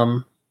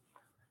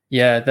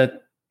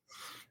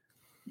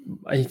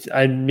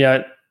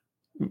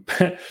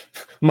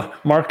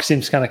 Mark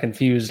seems kind of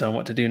confused on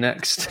what to do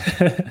next.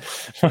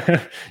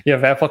 You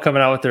have Apple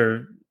coming out with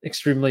their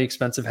extremely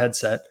expensive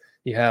headset.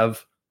 You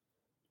have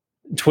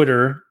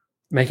Twitter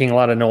making a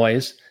lot of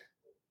noise,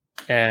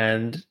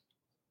 and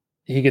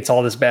he gets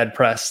all this bad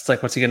press. It's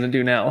like, what's he going to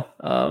do now?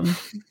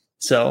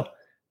 So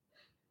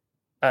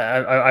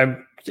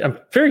I'm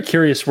very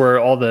curious where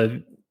all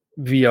the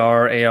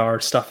VR, AR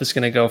stuff is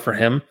going to go for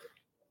him,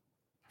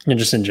 and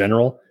just in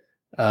general.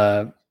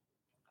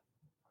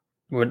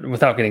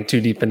 Without getting too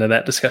deep into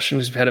that discussion,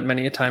 because we've had it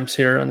many times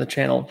here on the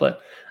channel.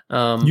 But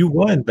you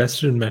were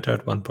invested in Meta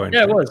at one point. Yeah,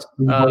 right? It was.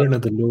 You bought in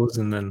at the lows,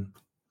 and then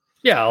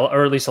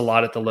or at least a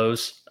lot at the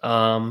lows.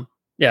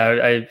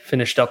 I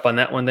finished up on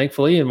that one,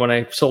 thankfully, and when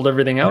I sold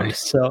everything out. Nice.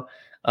 So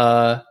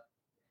I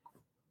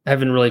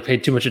haven't really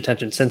paid too much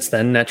attention since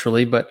then,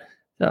 naturally, but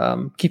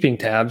keeping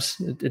tabs.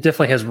 It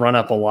definitely has run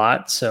up a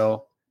lot.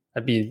 So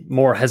I'd be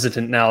more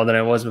hesitant now than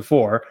I was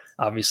before.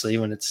 Obviously,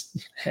 when it's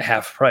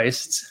half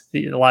price,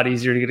 it's a lot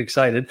easier to get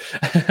excited.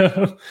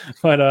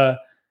 But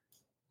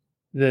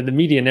the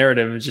media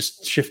narrative has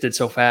just shifted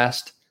so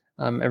fast.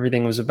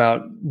 Everything was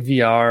about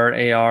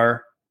VR,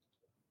 AR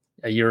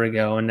a year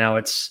ago, and now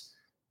it's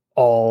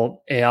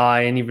all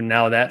AI, and even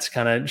now that's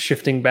kind of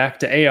shifting back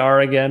to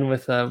AR again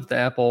with the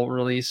Apple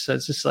release. So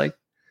it's just like,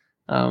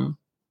 got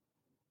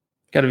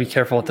to be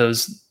careful with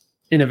those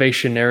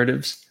innovation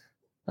narratives.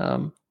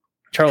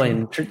 Charlie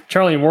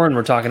and Warren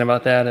were talking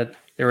about that.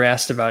 They were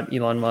asked about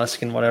Elon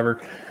Musk and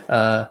whatever,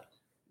 and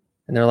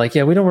they're like,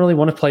 "Yeah, we don't really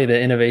want to play the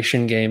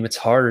innovation game. It's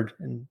hard,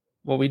 and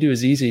what we do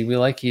is easy. We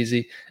like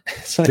easy."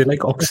 So, they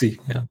like Oxy,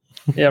 yeah.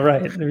 Yeah,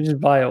 right. We just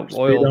buy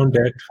oil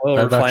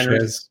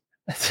refineries.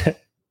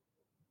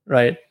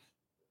 Right.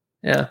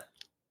 Yeah.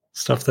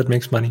 Stuff that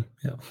makes money.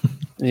 Yeah.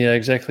 Yeah,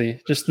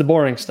 exactly. Just the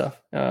boring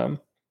stuff.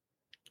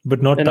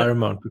 But not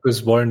Paramount,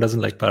 because Warren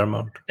doesn't like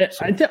Paramount.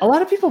 So. A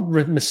lot of people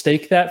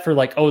mistake that for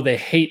like, oh, they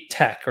hate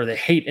tech or they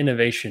hate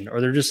innovation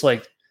or they're just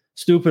like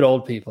stupid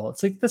old people.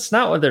 It's like, that's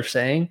not what they're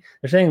saying.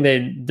 They're saying they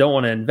don't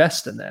want to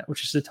invest in that,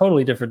 which is a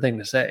totally different thing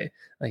to say.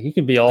 Like, you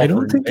can be all I for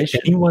don't think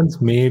innovation.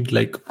 anyone's made,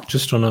 like,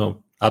 just on a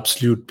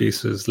absolute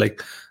basis,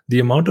 like the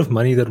amount of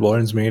money that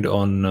Warren's made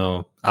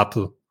on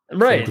Apple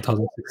right from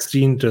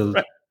 2016 till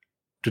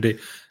today,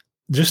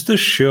 just the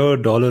sheer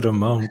dollar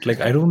amount, like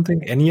I don't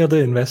think any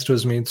other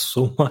investors made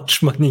so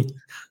much money.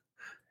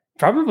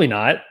 Probably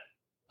not,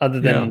 other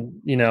than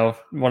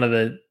one of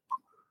the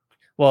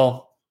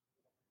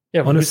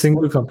on a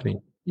single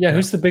company.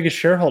 Who's the biggest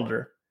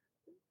shareholder?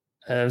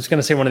 I was going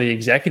to say one of the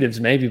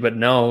executives maybe, but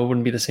no, it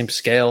wouldn't be the same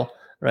scale,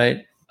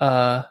 right?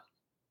 Of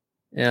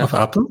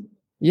Apple?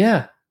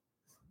 Yeah.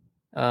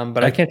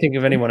 But I can't think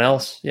of anyone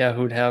else. Yeah,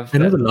 who'd have. I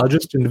know the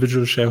largest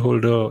individual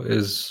shareholder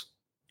is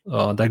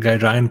that guy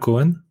Ryan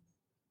Cohen.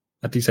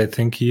 At least I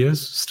think he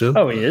is still.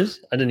 Oh, he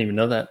is? I didn't even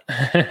know that.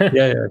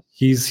 yeah.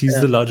 He's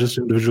the largest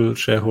individual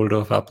shareholder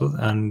of Apple,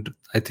 and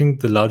I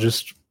think the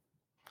largest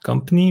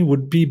company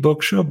would be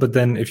Berkshire. But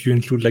then if you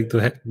include like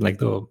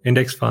the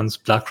index funds,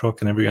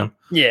 BlackRock, and everyone,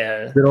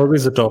 they're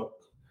always the top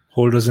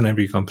holders in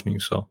every company.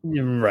 So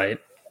right.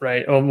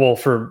 Well,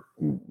 for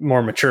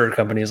more mature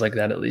companies like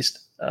that, at least.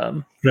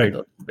 Right.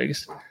 The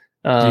biggest.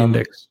 The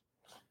index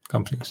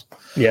companies.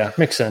 Yeah,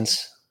 makes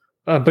sense.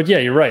 But yeah,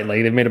 you're right.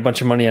 Like, they've made a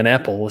bunch of money on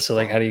Apple. So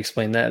like, how do you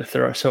explain that if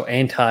they're so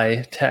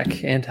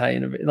anti-tech,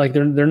 anti-innovation? Like,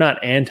 they're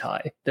not anti.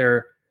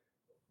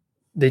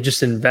 They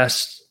just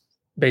invest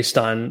based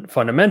on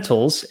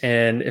fundamentals.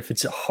 And if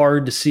it's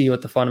hard to see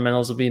what the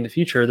fundamentals will be in the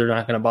future, they're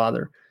not going to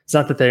bother. It's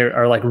not that they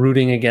are like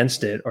rooting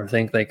against it or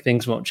think like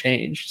things won't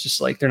change. It's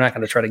just like they're not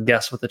going to try to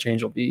guess what the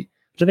change will be,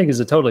 which I think is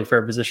a totally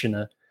fair position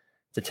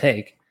to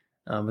take.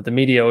 But the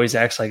media always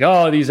acts like,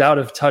 oh, these out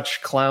of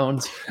touch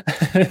clowns.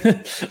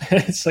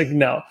 It's like,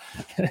 no,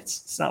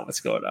 it's not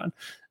what's going on.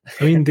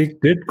 I mean, they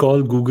did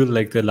call Google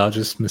like their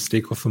largest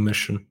mistake of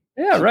omission.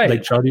 Yeah, right.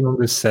 Like Charlie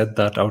Munger said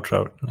that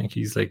outright. Like,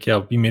 he's like,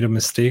 yeah, we made a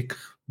mistake.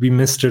 We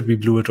missed it. We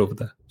blew it over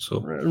there. So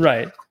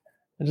right.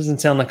 It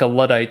doesn't sound like a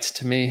Luddite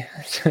to me.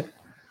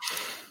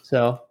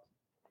 So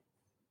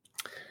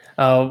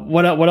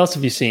what else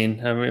have you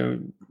seen? I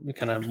mean, we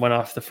kind of went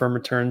off the firm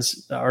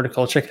returns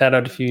article. Check that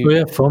out if you. Oh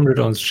yeah, firm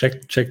returns.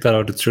 Check that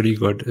out. It's really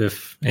good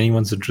if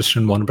anyone's interested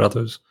in Warner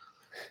Brothers.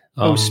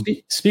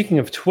 Speaking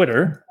of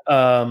Twitter,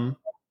 I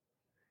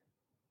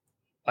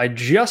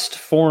just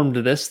formed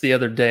this the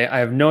other day. I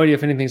have no idea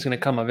if anything's going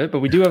to come of it,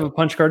 but we do have a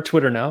Punch Card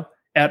Twitter now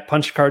at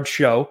Punch Card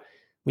Show.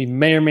 We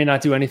may or may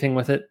not do anything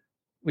with it.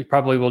 We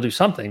probably will do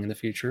something in the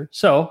future.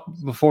 So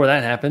before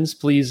that happens,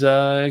 please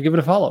give it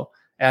a follow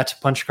at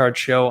Punch Card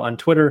Show on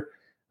Twitter.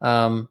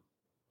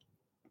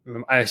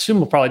 I assume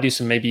we'll probably do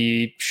some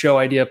maybe show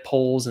idea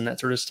polls and that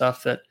sort of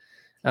stuff that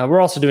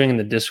we're also doing in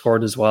the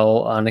Discord as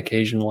well. On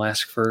occasion, we'll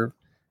ask for,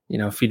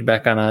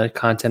 feedback on a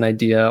content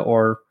idea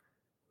or,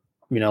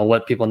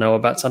 let people know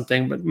about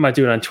something, but we might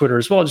do it on Twitter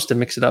as well, just to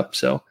mix it up.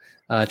 So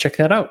check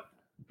that out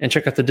and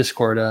check out the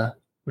Discord,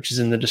 which is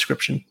in the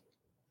description.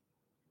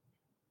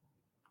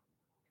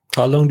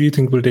 How long do you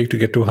think we'll take to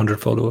get to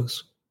 100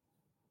 followers?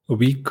 A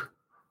week?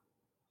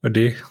 A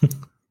day?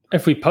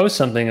 If we post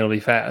something, it'll be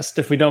fast.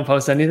 If we don't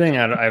post anything,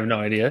 I have no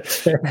idea.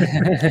 So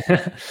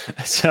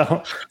it's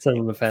a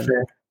little bit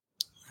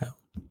Yeah.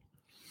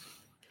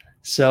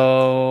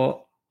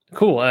 So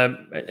cool.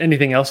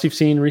 Anything else you've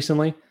seen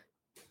recently?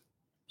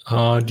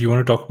 Do you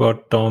want to talk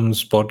about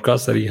Tom's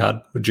podcast that he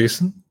had with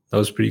Jason? That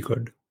was pretty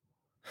good.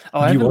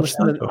 Oh, I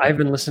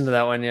haven't listened to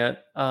that one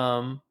yet.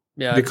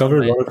 Yeah, they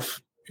cover a lot of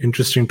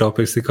interesting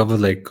topics. They cover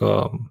like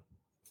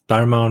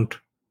Paramount,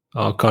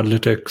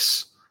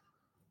 Cardlytics.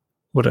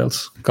 What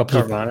else?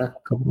 Carvana.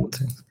 Couple more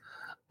things.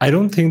 I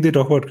don't think they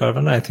talk about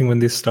Carvana. I think when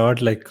they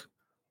start, like,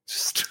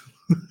 just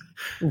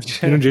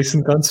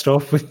Jason can't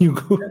stop when you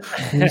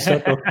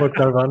start talking about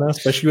Carvana,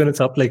 especially when it's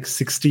up like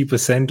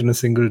 60% in a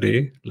single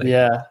day. Like,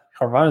 yeah,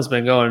 Carvana's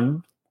been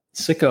going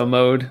sicko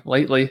mode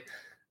lately.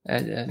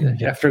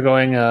 After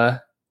going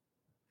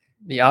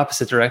the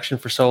opposite direction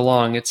for so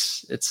long,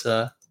 it's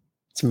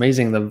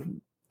amazing the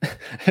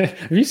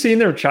Have you seen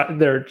their chart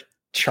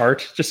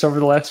just over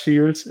the last few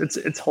years?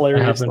 It's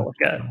hilarious to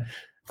look at.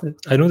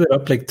 I know they're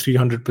up like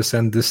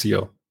 300% this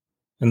year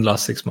in the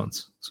last 6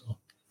 months. So,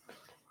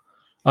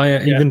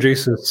 even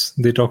races.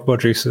 They talk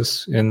about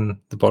races in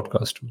the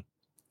podcast too.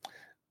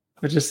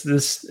 But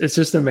it's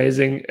just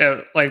amazing.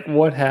 Like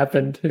what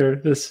happened here?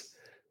 This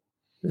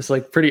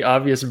like pretty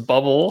obvious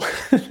bubble.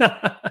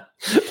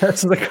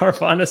 That's the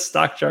Carvana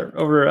stock chart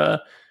over a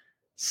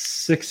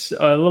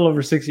little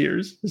over 6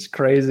 years. It's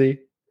crazy.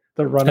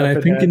 The run up. And I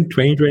think in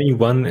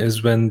 2021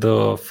 is when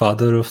the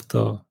father of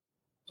the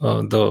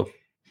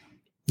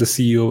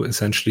CEO,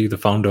 essentially the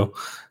founder,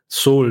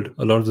 sold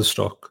a lot of the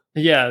stock.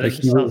 Yeah, like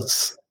he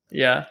was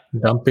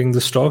dumping the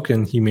stock,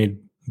 and he made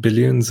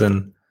billions.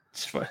 And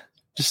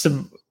just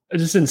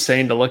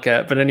insane to look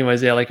at. But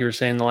anyways, like you were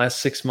saying, the last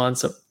 6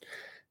 months,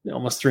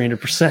 almost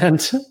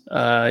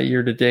 300%.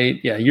 Year to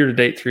date,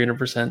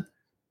 300%.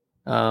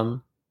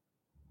 And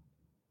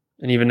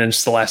even in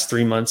just the last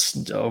 3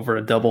 months, over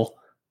a double.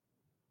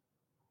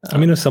 I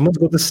mean, if someone's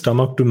got the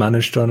stomach to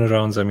manage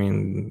turnarounds, I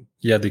mean,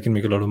 they can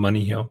make a lot of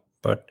money here,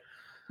 but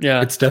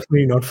it's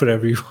definitely not for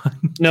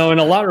everyone. No, and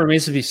a lot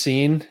remains to be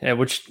seen.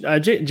 Which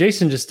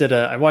Jason just did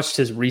I watched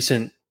his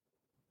recent,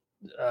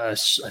 I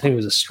think it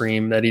was a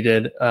stream that he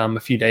did a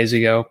few days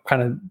ago,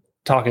 kind of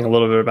talking a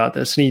little bit about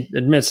this. And he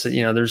admits that,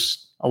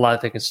 there's a lot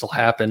that can still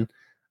happen.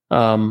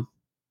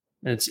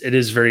 It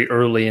is very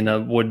early in a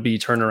would-be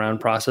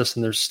turnaround process,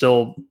 and there's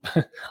still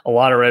a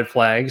lot of red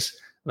flags.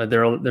 But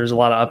there's a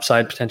lot of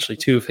upside potentially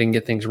too if they can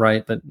get things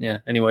right. But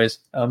anyways,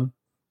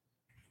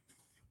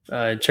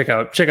 check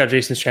out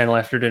Jason's channel,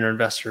 After Dinner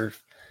Investor,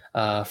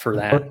 for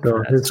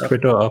that. His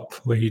Twitter up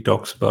where he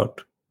talks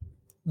about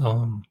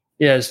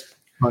his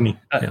money.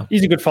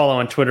 He's a good follow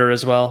on Twitter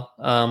as well.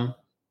 Oh,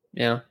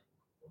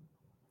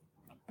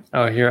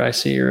 here I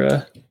see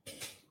your.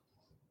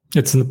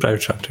 It's in the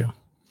private chat here.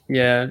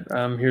 Yeah.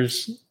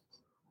 Here's.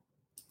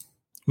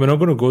 We're not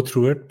going to go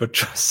through it, but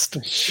just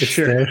it's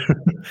there.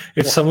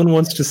 If someone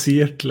wants to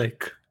see it,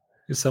 like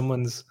if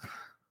someone's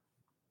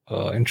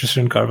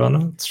interested in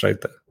Carvana, it's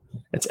right there.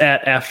 It's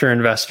at After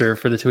Investor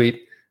for the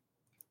tweet.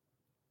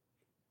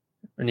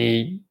 And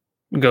he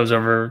goes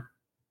over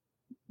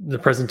the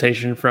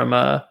presentation from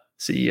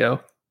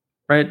CEO,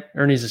 right?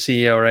 Ernie's the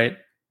CEO, right?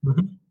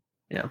 Mm-hmm.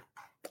 Yeah.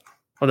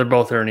 Well, they're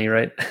both Ernie,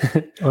 right?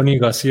 Ernie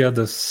Garcia,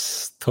 the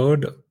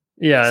third.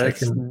 Yeah,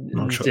 second,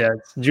 not sure.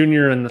 It's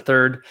junior and the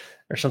third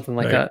or something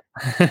like that.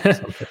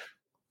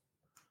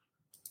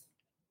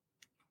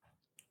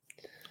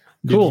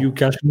 Did you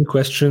catch any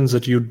questions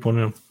that you'd want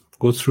to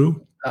go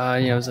through?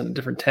 It was in a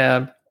different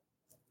tab.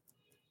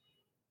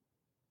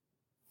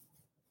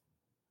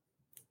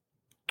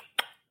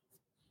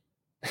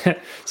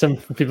 Some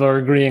people are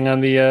agreeing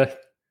on the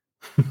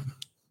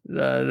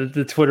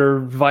Twitter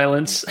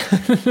violence.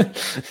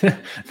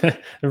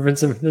 There's been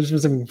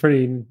some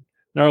pretty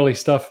gnarly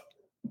stuff.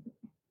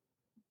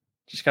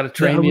 Just got to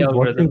train the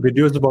algorithm. Watching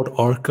videos about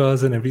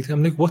orcas and everything.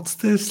 I'm like, what's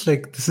this?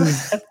 Like, this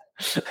is.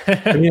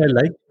 I mean, I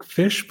like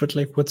fish, but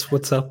like,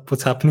 what's up?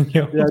 What's happening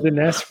here? Yeah, I didn't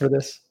ask for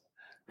this.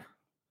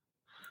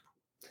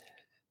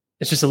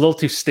 It's just a little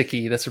too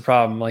sticky. That's the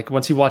problem. Like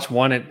once you watch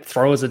one, it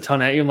throws a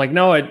ton at you. I'm like,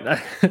 no,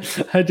 I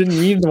didn't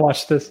mean to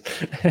watch this.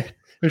 It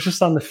was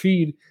just on the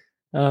feed.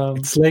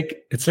 It's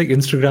like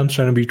Instagram's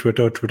trying to be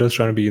Twitter. Twitter's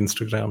trying to be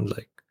Instagram.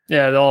 Like,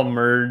 yeah, they all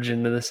merge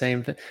into the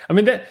same thing. I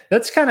mean,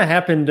 that's kind of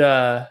happened.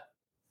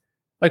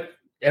 Like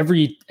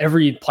every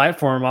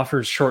platform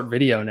offers short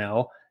video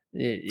now.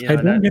 I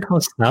don't get how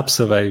Snap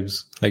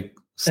survives. Like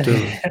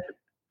still,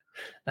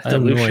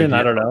 dilution.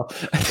 I don't know.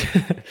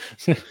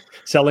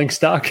 Selling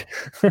stock.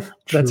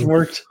 That's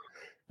worked.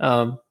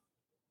 But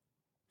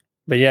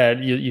yeah,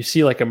 you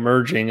see like a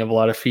merging of a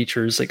lot of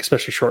features, like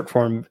especially short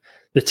form.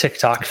 The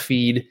TikTok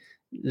feed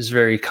is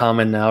very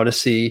common now to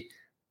see.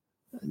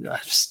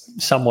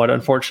 Somewhat,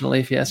 unfortunately,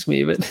 if you ask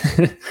me. But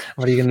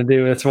what are you going to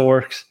do? That's what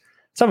works.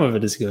 Some of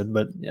it is good,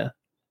 but yeah,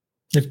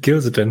 it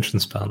kills attention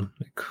span.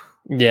 Like,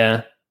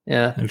 yeah,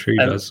 it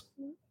really does.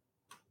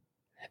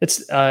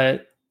 It's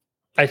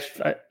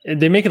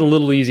they make it a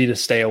little easy to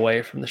stay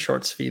away from the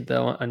shorts feed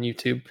though on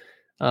YouTube,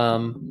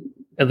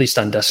 at least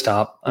on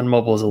desktop. On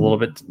mobile is a little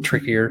bit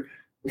trickier,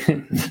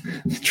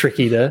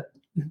 tricky to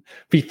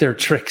beat their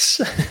tricks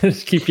to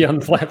keep you on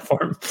the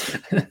platform.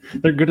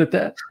 They're good at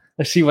that.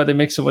 I see why they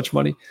make so much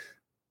money.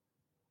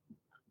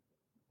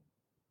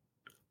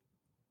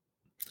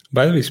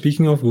 By the way,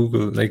 speaking of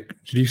Google, like,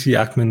 did you see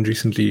Ackman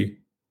recently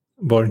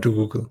bought into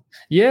Google?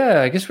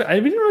 Yeah, I guess we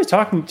didn't really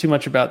talk too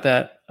much about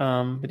that.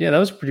 But yeah, that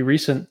was pretty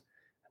recent.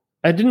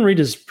 I didn't read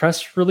his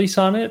press release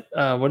on it.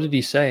 What did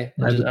he say?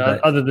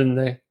 Other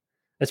than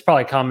it's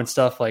probably common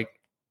stuff like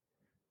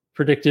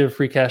predictive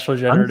free cash flow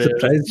generative. I'm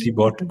surprised he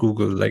bought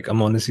Google. Like,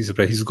 I'm honestly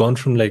surprised. He's gone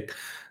from like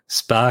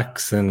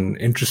SPACs and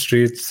interest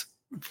rates,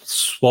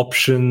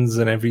 swaptions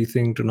and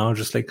everything to now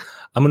just like,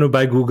 I'm going to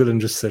buy Google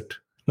and just sit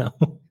now,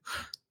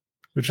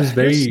 which is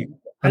very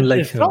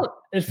unlike him.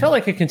 It felt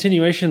like a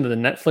continuation of the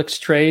Netflix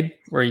trade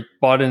where he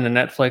bought into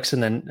Netflix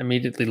and then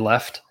immediately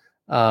left.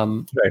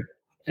 Right.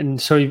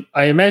 so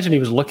I imagine he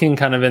was looking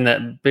kind of in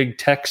that big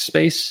tech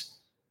space,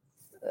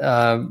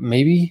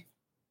 maybe,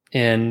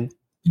 and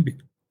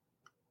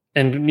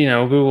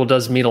Google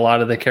does meet a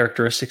lot of the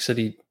characteristics that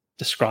he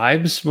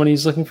describes when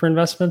he's looking for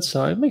investments,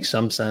 so it makes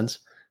some sense.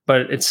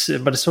 But it's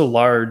so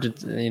large,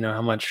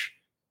 how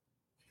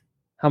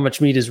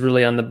much meat is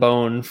really on the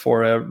bone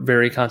for a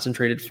very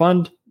concentrated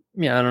fund?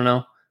 Yeah, I don't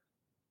know.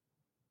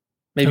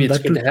 Maybe and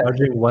it's good to have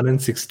charging 1 in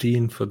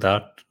 16 for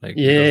that. Like,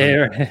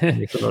 right.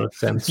 Makes a lot of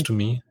sense to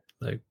me.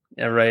 Like,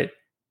 yeah, right.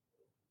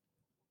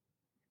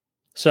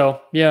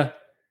 So yeah,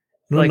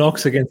 no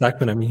knocks against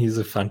Ackman. I mean, he's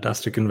a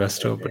fantastic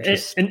investor, but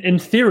just in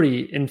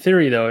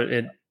theory though,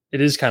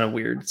 it is kind of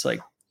weird. It's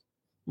like,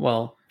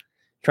 well,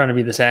 trying to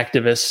be this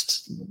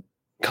activist,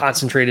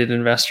 concentrated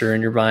investor,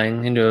 and you're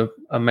buying into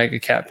a mega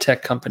cap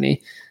tech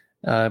company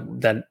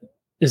that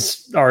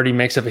is already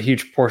makes up a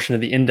huge portion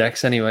of the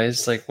index, anyways.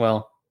 It's like,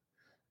 well,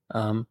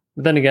 but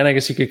then again, I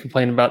guess you could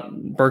complain about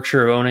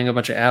Berkshire owning a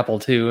bunch of Apple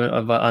too,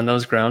 on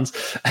those grounds,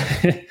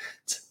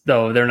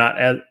 though they're not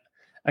as,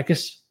 I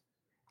guess.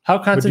 How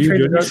concentrated?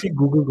 Do you really see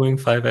Google going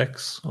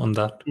 5x on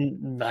that?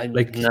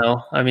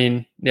 No, I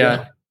mean,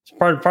 yeah.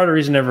 Part of the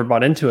reason I never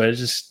bought into it is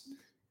just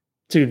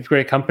it's a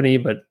great company,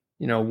 but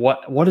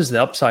what is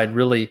the upside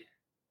really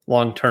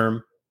long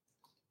term?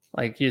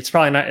 Like it's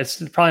probably not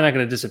going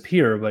to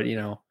disappear, but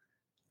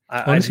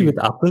honestly,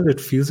 with Apple, it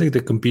feels like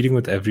they're competing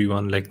with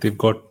everyone. Like they've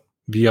got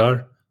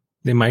VR,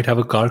 they might have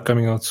a car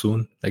coming out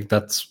soon. Like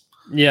that's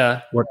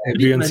what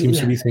everyone seems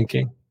to be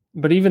thinking.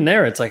 But even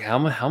there, it's like how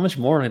much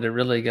more did it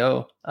really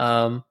go?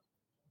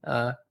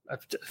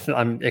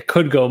 It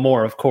could go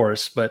more, of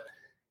course, but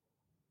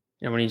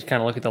when you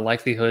kind of look at the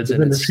likelihoods,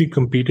 and it's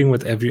competing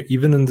with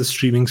even in the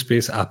streaming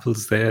space,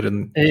 Apple's there,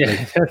 and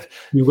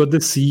you got the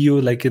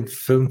CEO like in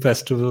film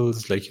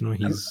festivals, like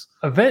he's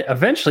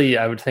eventually.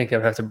 I would think it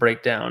would have to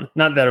break down.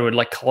 Not that it would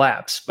like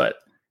collapse, but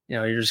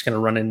you're just going to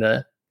run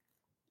into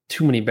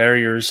too many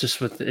barriers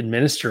just with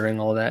administering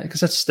all that,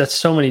 because that's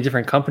so many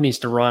different companies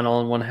to run all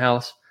in one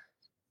house.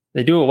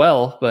 They do it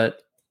well,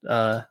 but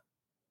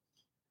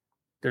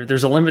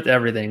there's a limit to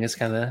everything. Is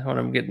kind of what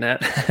I'm getting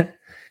at.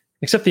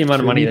 Except the amount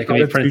of money that can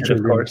be printed,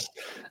 of course.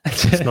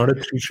 It's not a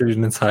 3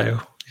 trillion, it's higher.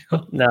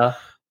 No.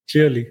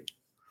 Clearly.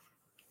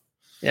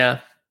 Yeah.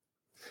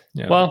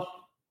 Well,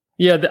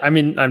 yeah, I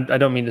mean, I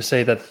don't mean to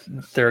say that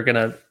they're going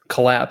to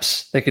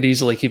collapse. They could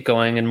easily keep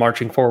going and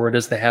marching forward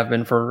as they have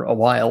been for a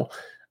while.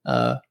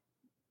 But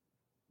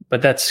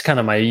that's kind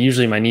of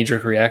usually my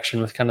knee-jerk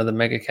reaction with kind of the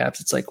mega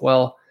caps. It's like,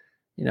 well,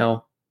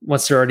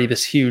 once they're already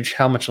this huge,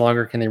 how much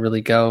longer can they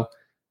really go?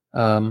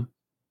 I'm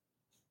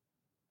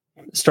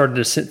starting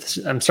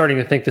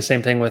to think the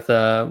same thing with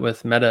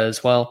Meta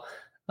as well.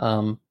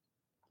 Now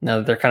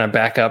that they're kind of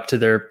back up to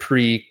their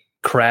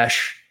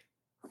pre-crash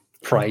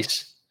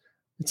price,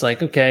 it's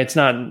like, okay, it's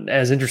not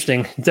as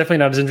interesting. It's definitely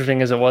not as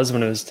interesting as it was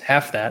when it was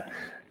half that.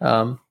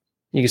 You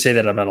can say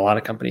that about a lot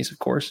of companies, of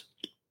course.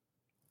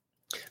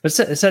 But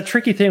it's that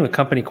tricky thing with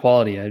company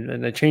quality.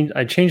 I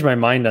change my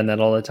mind on that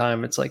all the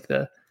time. It's like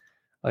do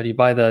you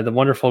buy the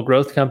wonderful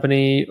growth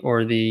company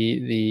or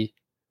the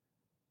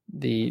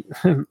the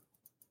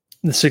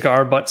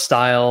cigar butt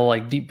style,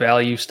 like deep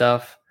value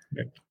stuff?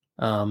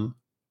 You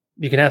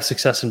can have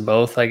success in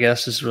both, I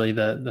guess, is really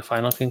the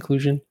final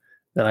conclusion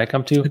that I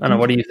come to. I don't know.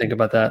 What do you think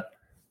about that?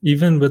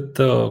 Even with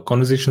the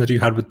conversation that you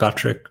had with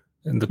Patrick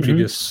in the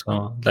previous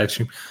live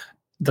stream,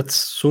 that's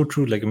so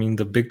true. Like, I mean,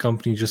 the big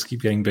companies just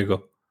keep getting bigger.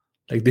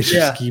 Like they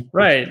just keep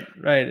right.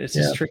 It's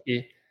just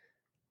tricky.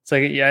 It's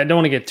like, I don't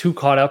want to get too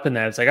caught up in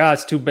that. It's like,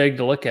 it's too big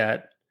to look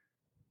at,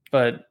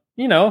 but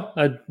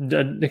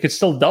it could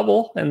still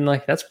double, and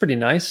like that's pretty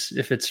nice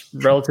if it's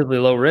relatively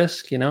low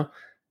risk,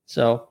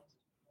 So,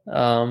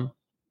 and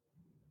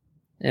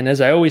as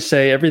I always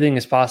say, everything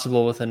is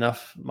possible with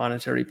enough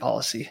monetary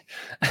policy.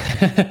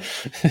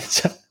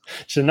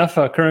 It's enough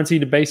currency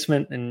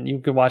debasement, and you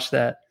could watch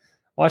that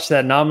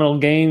nominal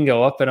gain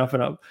go up and up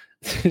and up.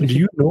 Do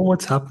you know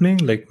what's happening,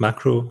 like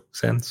macro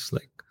sense,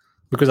 like?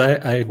 Because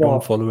I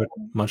don't follow it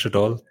much at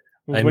all.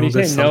 When you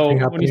say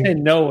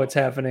no, what's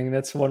happening?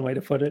 That's one way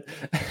to put it.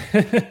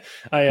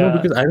 No,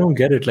 because I don't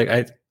get it. Like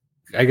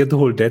I get the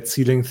whole debt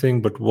ceiling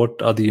thing, but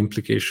what are the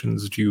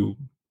implications? Do you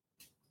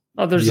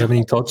have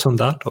any thoughts on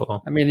that?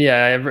 Or? I mean,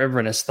 yeah,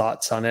 everyone has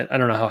thoughts on it. I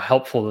don't know how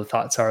helpful the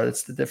thoughts are.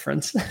 That's the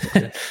difference.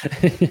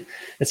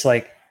 It's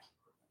like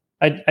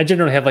I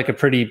generally have like a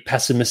pretty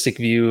pessimistic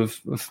view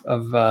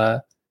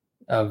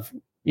of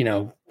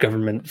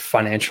government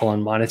financial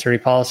and monetary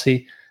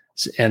policy,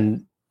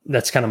 and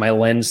that's kind of my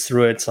lens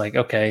through it. It's like,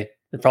 okay,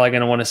 they're probably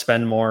going to want to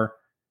spend more,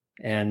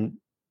 and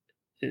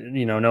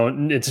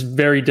it's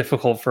very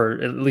difficult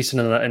for, at least in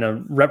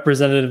a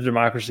representative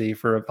democracy,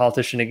 for a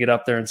politician to get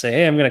up there and say,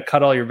 hey, I'm going to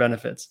cut all your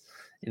benefits.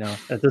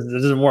 That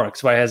doesn't work.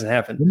 That's why it hasn't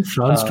happened. Didn't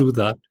France do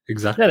that?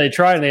 Exactly. Yeah, they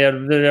tried,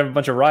 and they have a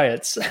bunch of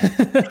riots.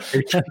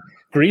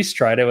 Greece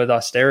tried it with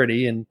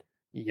austerity, and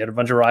you get a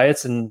bunch of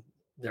riots, and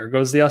there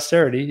goes the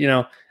austerity.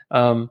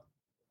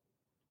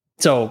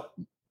 So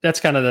that's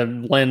kind of the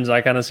lens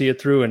I kind of see it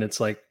through, and it's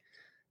like,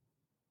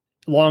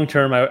 long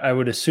term, I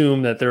would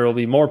assume that there will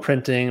be more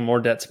printing, more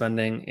debt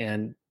spending,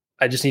 and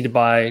I just need to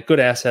buy good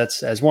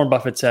assets, as Warren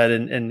Buffett said,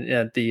 and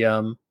at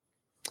the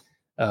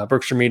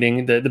Berkshire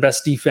meeting, the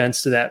best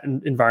defense to that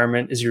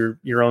environment is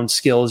your own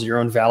skills, your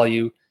own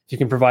value. If you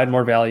can provide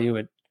more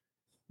value,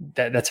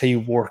 that's how you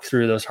work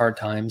through those hard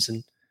times, and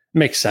it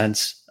makes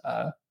sense.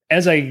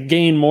 As I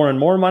gain more and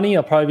more money,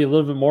 I'll probably be a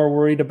little bit more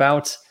worried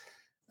about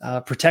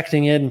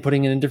protecting it and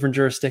putting it in different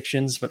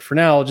jurisdictions. But for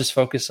now, I'll just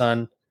focus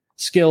on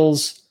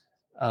skills,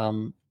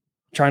 trying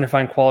to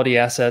find quality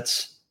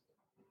assets,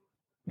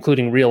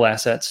 including real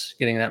assets,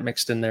 getting that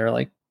mixed in there,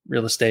 like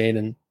real estate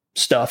and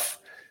stuff.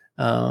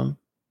 But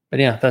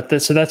yeah,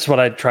 so that's what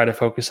I try to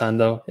focus on,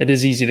 though. It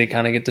is easy to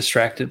kind of get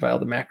distracted by all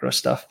the macro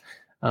stuff.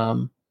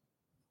 And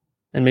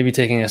maybe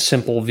taking a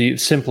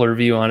simpler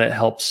view on it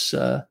helps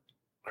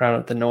crowd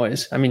out the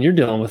noise. I mean, you're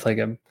dealing with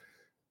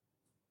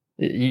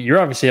you're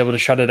obviously able to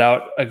shut it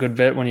out a good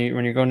bit when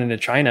you're going into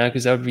China,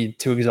 because that would be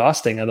too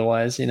exhausting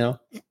otherwise,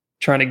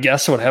 trying to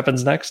guess what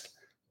happens next.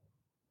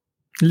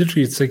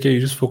 Literally, it's like,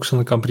 you just focus on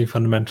the company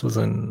fundamentals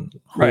and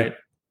right,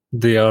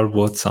 they are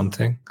worth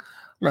something.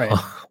 Right.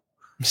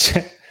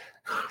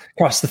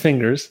 Cross the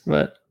fingers,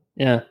 but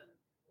yeah.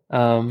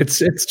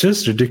 It's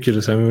just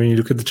ridiculous. I mean, when you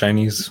look at the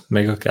Chinese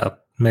mega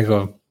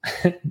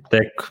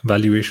tech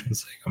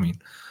valuations,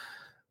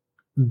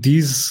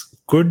 these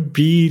could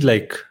be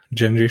like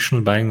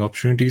generational buying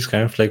opportunities,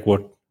 kind of like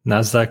what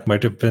NASDAQ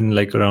might have been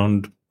like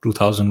around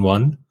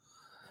 2001,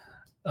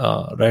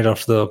 right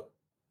after the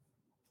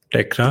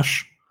tech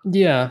crash.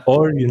 Yeah.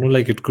 Or,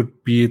 it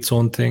could be its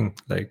own thing.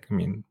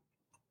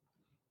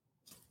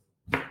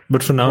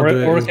 But for now,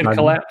 or it can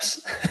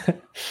collapse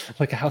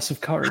like a house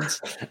of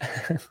cards.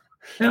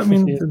 Yeah,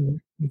 the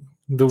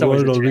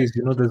world always,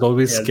 there's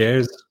always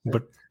scares,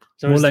 but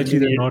more likely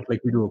than not, we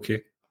do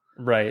okay.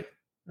 Right.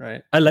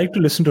 I like to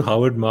listen to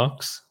Howard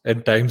Marks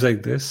at times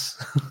like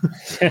this.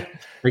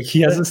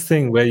 He has this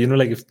thing where,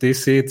 if they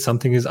say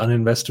something is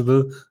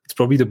uninvestable, it's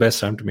probably the best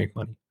time to make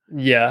money.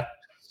 Yeah.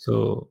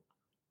 So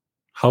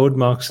Howard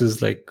Marks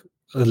is like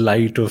a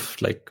light of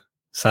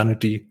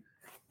sanity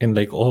in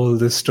all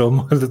this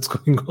turmoil that's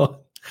going on.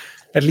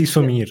 At least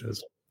for me, it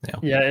is.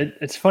 Yeah,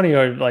 it's funny.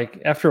 Or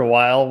after a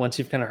while, once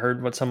you've kind of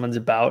heard what someone's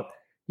about,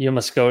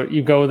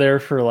 you go there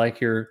for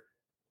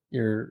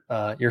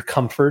your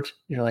comfort.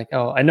 You're like,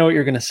 oh, I know what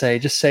you're going to say.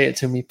 Just say it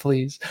to me,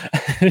 please.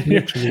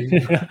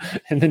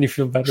 And then you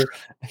feel better.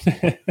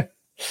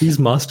 He's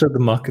mastered the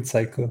market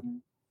cycle.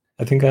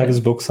 I think I have his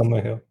book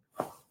somewhere here.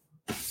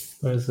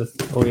 Where is it?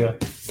 Oh yeah,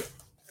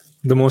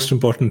 The Most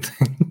Important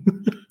Thing.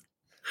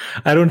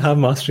 I don't have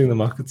Mastering the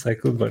Market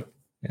Cycle, but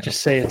yeah.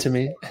 Just say it to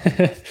me.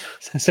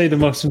 Say the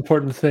most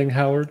important thing,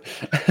 Howard.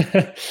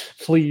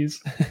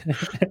 Please.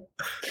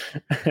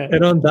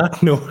 And on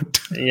that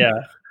note. Yeah.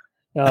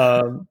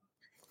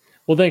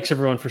 Well, thanks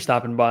everyone for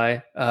stopping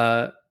by.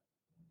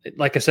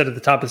 Like I said at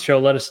the top of the show,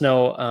 let us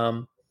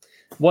know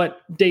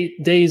what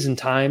days and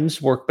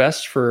times work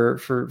best for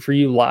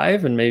you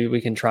live, and maybe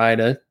we can try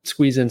to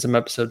squeeze in some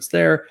episodes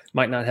there.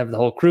 Might not have the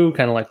whole crew,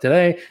 kind of like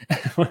today.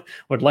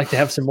 Would like to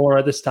have some more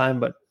at this time,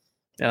 but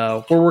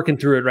we're working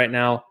through it right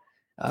now.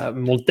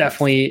 We'll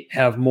definitely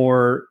have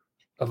more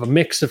of a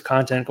mix of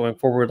content going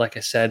forward. Like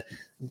I said,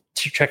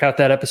 to check out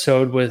that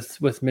episode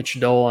with Mitch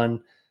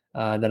Dolan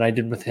that I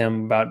did with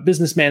him about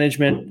business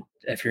management.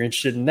 If you're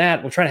interested in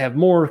that, we'll try to have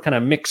more kind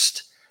of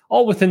mixed,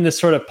 all within this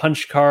sort of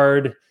punch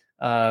card,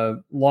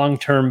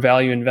 long-term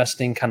value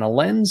investing kind of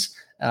lens,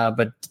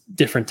 but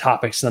different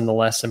topics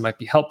nonetheless that might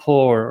be helpful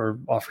or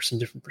offer some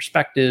different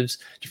perspectives,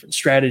 different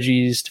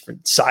strategies,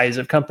 different size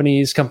of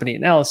companies, company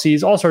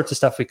analyses, all sorts of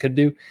stuff we could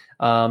do.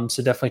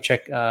 So definitely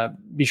check,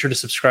 be sure to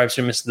subscribe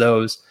so you miss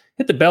those.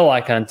 Hit the bell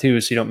icon too,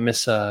 so you don't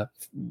miss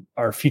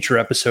our future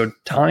episode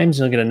times.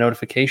 You'll get a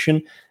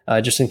notification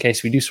just in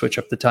case we do switch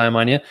up the time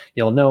on you.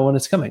 You'll know when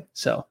it's coming.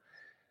 So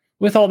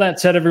with all that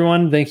said,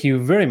 everyone, thank you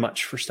very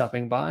much for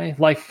stopping by.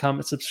 Like,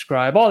 comment,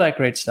 subscribe, all that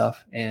great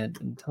stuff. And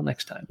until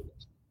next time.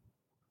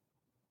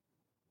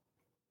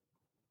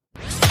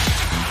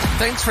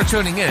 Thanks for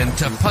tuning in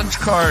to Punch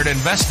Card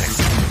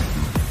Investing.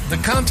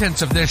 The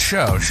contents of this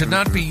show should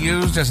not be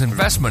used as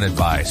investment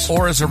advice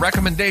or as a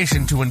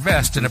recommendation to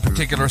invest in a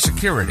particular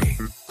security.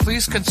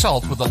 Please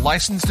consult with a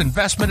licensed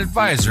investment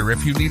advisor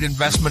if you need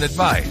investment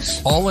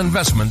advice. All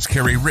investments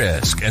carry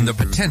risk and the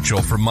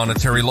potential for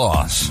monetary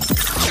loss.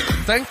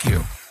 Thank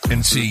you,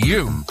 and see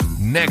you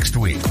next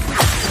week.